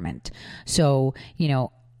environment. So,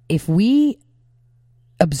 if we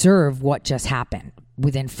observe what just happened,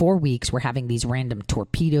 within 4 weeks, we're having these random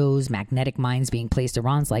torpedoes, magnetic mines being placed.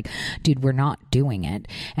 Iran's like, dude, we're not doing it.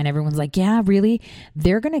 And everyone's like, yeah, really?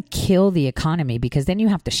 They're going to kill the economy, because then you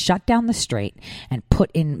have to shut down the strait and put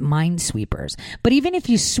in mine sweepers. But even if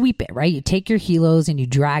you sweep it, right, you take your helos and you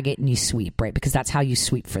drag it and you sweep, right, because that's how you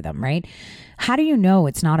sweep for them, right? How do you know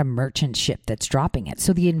it's not a merchant ship that's dropping it?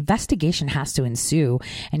 So the investigation has to ensue.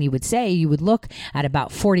 And you would look at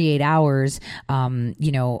about 48 hours,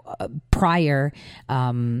 prior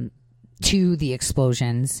to the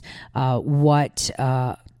explosions, what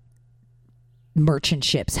merchant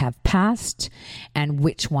ships have passed and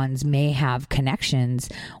which ones may have connections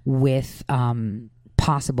with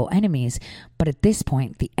possible enemies. But at this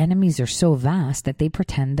point, the enemies are so vast that they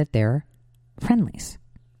pretend that they're friendlies.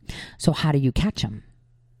 So how do you catch them?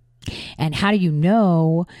 And how do you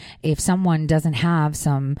know if someone doesn't have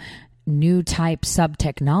some new type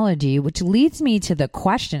sub-technology? Which leads me to the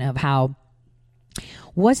question of how,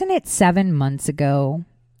 wasn't it 7 months ago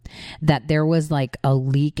that there was like a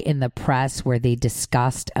leak in the press where they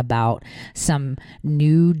discussed about some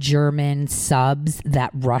new German subs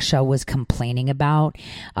that Russia was complaining about,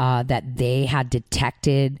 that they had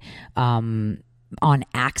detected on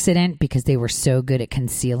accident because they were so good at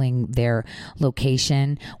concealing their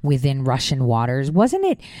location within Russian waters? Wasn't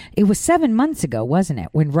it? It was 7 months ago, wasn't it?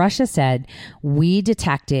 When Russia said, we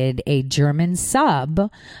detected a German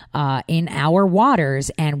sub in our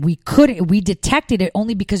waters, and we detected it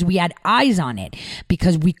only because we had eyes on it,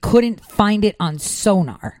 because we couldn't find it on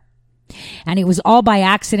sonar. And it was all by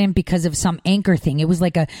accident because of some anchor thing. It was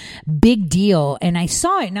like a big deal. And I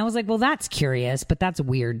saw it and I was like, well, that's curious, but that's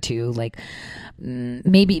weird too. Like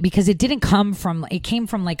maybe because it came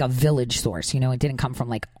from like a village source, it didn't come from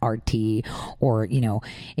like RT or,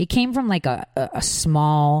 it came from like a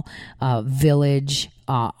small village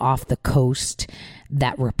off the coast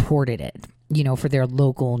that reported it, for their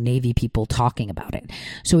local Navy people talking about it.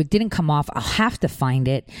 So it didn't come off. I'll have to find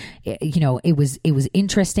it. It was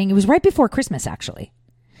interesting. It was right before Christmas, actually.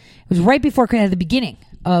 It was right before the beginning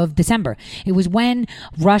of December. It was when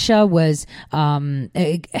Russia was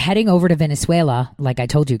heading over to Venezuela, like I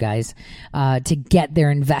told you guys, to get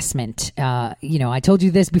their investment. I told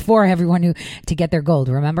you this before, everyone knew, to get their gold,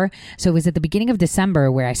 remember? So it was at the beginning of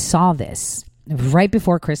December where I saw this, right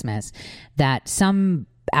before Christmas, that some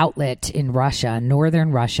outlet in Russia,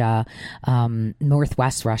 northern Russia,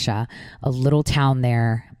 northwest Russia, a little town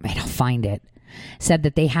there, I'll find it, said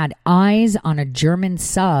that they had eyes on a German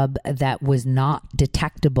sub that was not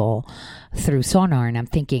detectable through sonar. And I'm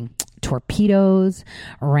thinking, torpedoes,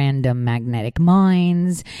 random magnetic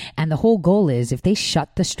mines. And the whole goal is, if they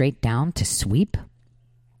shut the strait down to sweep,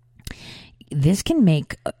 this can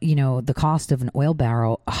make, the cost of an oil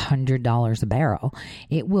barrel $100 a barrel.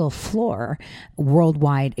 It will floor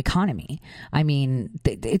worldwide economy. I mean,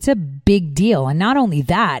 it's a big deal. And not only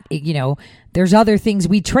that, there's other things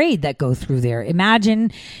we trade that go through there.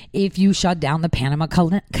 Imagine if you shut down the Panama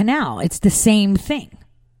Canal. It's the same thing.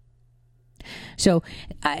 So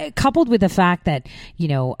coupled with the fact that,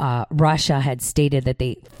 Russia had stated that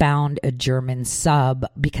they found a German sub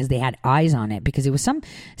because they had eyes on it, because it was some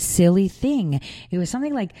silly thing. It was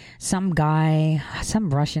something like some guy, some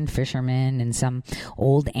Russian fisherman and some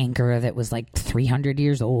old anchor that was like 300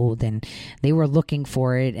 years old, and they were looking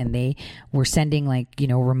for it, and they were sending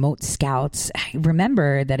remote scouts. I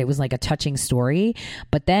remember that it was like a touching story,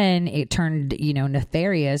 but then it turned,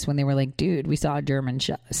 nefarious when they were like, dude, we saw a German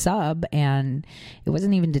sub and it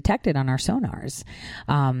wasn't even detected on our sonars.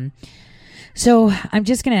 So I'm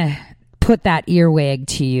just going to put that earwig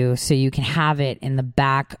to you so you can have it in the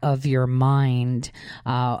back of your mind,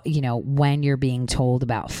 when you're being told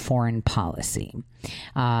about foreign policy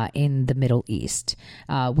in the Middle East.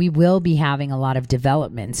 We will be having a lot of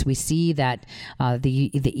developments. We see that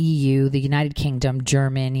the EU, the United Kingdom,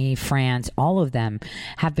 Germany, France, all of them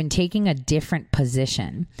have been taking a different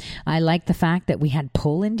position. I like the fact that we had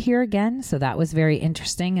Poland here again, so that was very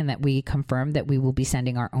interesting, and that we confirmed that we will be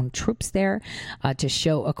sending our own troops there to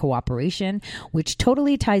show a cooperation, which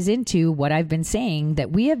totally ties into what I've been saying,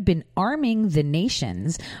 that we have been arming the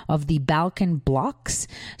nations of the Balkan blocs.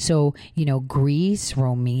 So, Greece,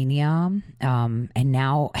 Romania, and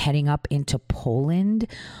now heading up into Poland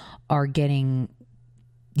are getting,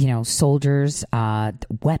 soldiers,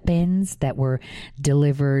 weapons that were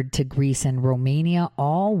delivered to Greece and Romania,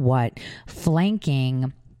 all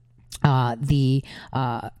flanking the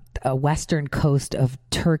western coast of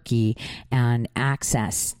Turkey and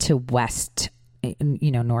access to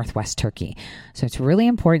northwest Turkey. So it's really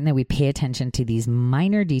important that we pay attention to these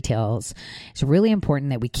minor details. It's really important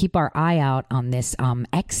that we keep our eye out on this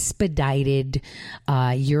expedited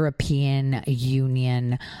European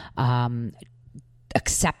Union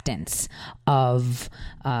acceptance of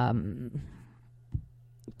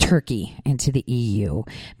Turkey into the EU,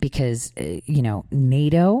 because,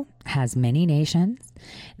 NATO has many nations.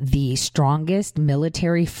 The strongest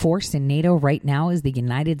military force in NATO right now is the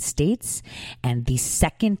United States, and the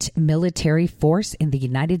second military force in the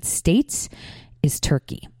United States is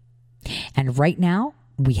Turkey. And right now,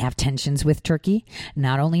 we have tensions with Turkey,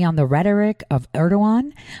 not only on the rhetoric of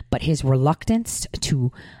Erdogan, but his reluctance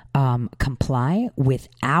to comply with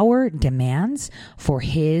our demands for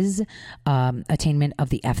his attainment of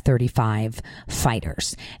the F-35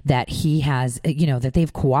 fighters that he has, that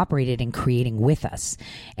they've cooperated in creating with us.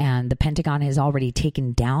 And the Pentagon has already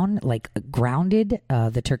taken down, grounded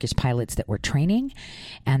the Turkish pilots that were training,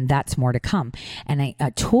 and that's more to come. And I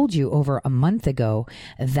told you over a month ago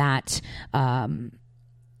that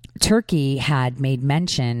Turkey had made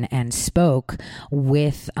mention and spoke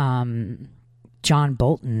with John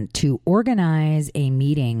Bolton to organize a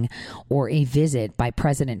meeting or a visit by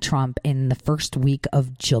President Trump in the first week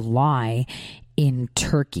of July in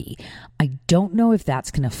Turkey. I don't know if that's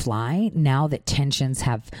going to fly now that tensions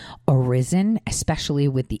have arisen, especially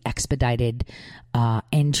with the expedited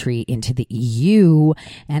entry into the EU,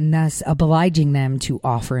 and thus obliging them to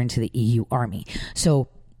offer into the EU army. So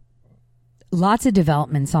lots of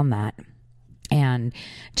developments on that. And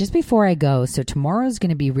just before I go, so tomorrow's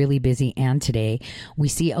going to be really busy, and today we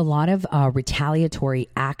see a lot of retaliatory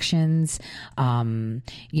actions, from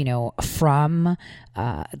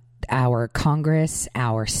our Congress,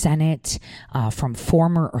 our Senate, from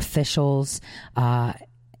former officials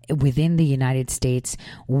within the United States.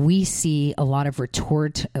 We see a lot of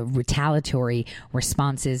retaliatory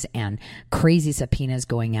responses and crazy subpoenas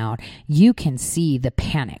going out. You can see the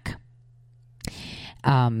panic.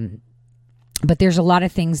 But there's a lot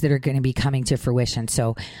of things that are going to be coming to fruition.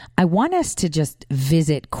 So I want us to just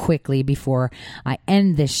visit quickly before I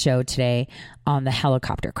end this show today on the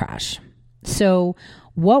helicopter crash. So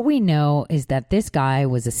what we know is that this guy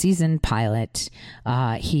was a seasoned pilot.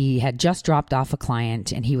 He had just dropped off a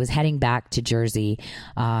client, and he was heading back to Jersey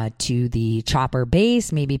to the chopper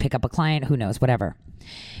base, maybe pick up a client, who knows, whatever.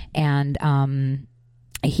 And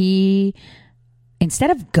he,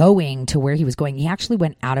 instead of going to where he was going, he actually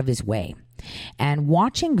went out of his way. And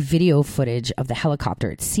watching video footage of the helicopter,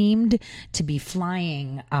 it seemed to be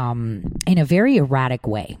flying in a very erratic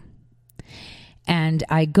way. And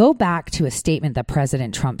I go back to a statement that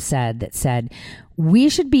President Trump said, we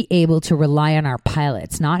should be able to rely on our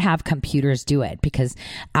pilots, not have computers do it, because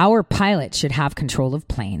our pilots should have control of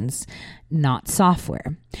planes, not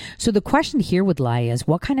software. So the question here would lie is,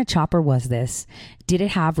 what kind of chopper was this? Did it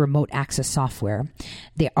have remote access software?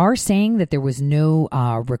 They are saying that there was no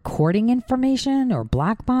recording information or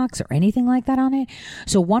black box or anything like that on it.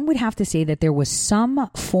 So one would have to say that there was some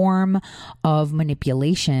form of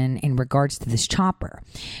manipulation in regards to this chopper,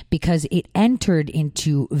 because it entered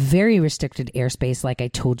into very restricted airspace airspace, like I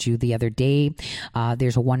told you the other day.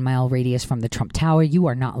 There's a 1 mile radius from the Trump Tower. You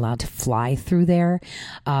are not allowed to fly through there.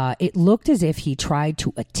 It looked as if he tried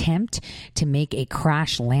to attempt to make a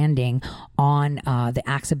crash landing on the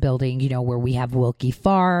AXA building, you know, where we have Wilkie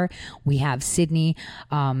Farr, we have Sydney,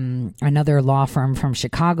 another law firm from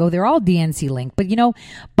Chicago. They're all DNC linked. But, you know,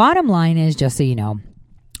 bottom line is, just so you know,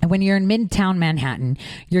 when you're in Midtown Manhattan,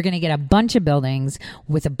 you're going to get a bunch of buildings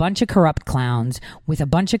with a bunch of corrupt clowns with a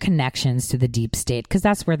bunch of connections to the deep state, because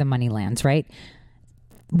that's where the money lands, right?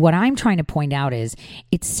 What I'm trying to point out is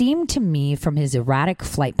it seemed to me from his erratic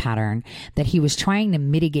flight pattern that he was trying to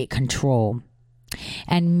mitigate control.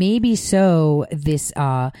 And maybe so this,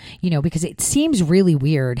 you know, because it seems really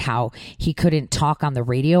weird how he couldn't talk on the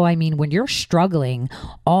radio. I mean, when you're struggling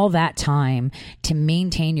all that time to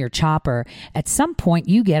maintain your chopper, at some point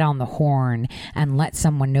you get on the horn and let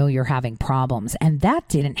someone know you're having problems. And that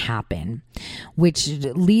didn't happen, which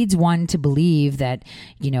leads one to believe that,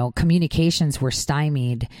 you know, communications were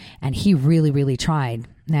stymied and he really, really tried.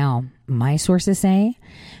 Now, my sources say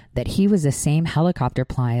that he was the same helicopter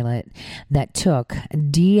pilot that took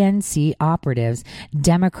DNC operatives,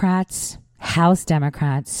 Democrats, House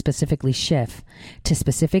Democrats, specifically Schiff, to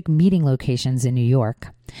specific meeting locations in New York.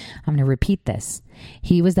 I'm going to repeat this.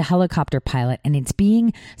 He was the helicopter pilot, and it's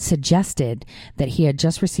being suggested that he had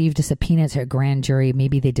just received a subpoena to a grand jury.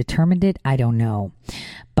 Maybe they determined it. I don't know.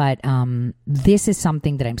 But this is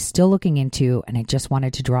something that I'm still looking into, and I just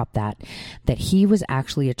wanted to drop that he was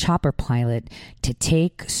actually a chopper pilot to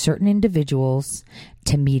take certain individuals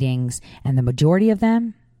to meetings, and the majority of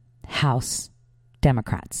them, House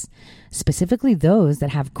Democrats, specifically those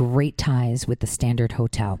that have great ties with the Standard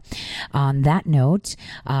Hotel. On that note,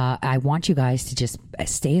 I want you guys to just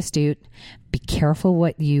stay astute, be careful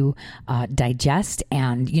what you digest,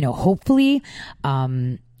 and, you know, hopefully,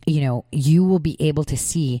 you know, you will be able to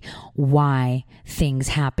see why things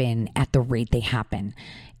happen at the rate they happen.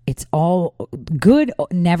 It's all good,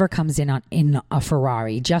 never comes in a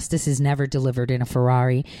Ferrari. Justice is never delivered in a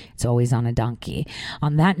Ferrari. It's always on a donkey.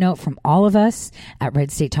 On that note, from all of us at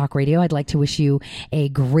Red State Talk Radio, I'd like to wish you a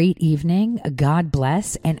great evening. God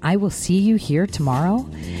bless. And I will see you here tomorrow.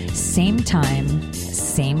 Same time,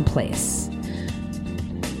 same place.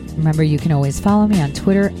 Remember, you can always follow me on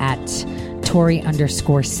Twitter at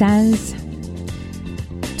Tori_says.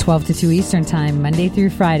 12 to 2 Eastern Time, Monday through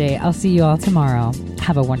Friday. I'll see you all tomorrow.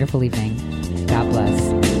 Have a wonderful evening. God bless.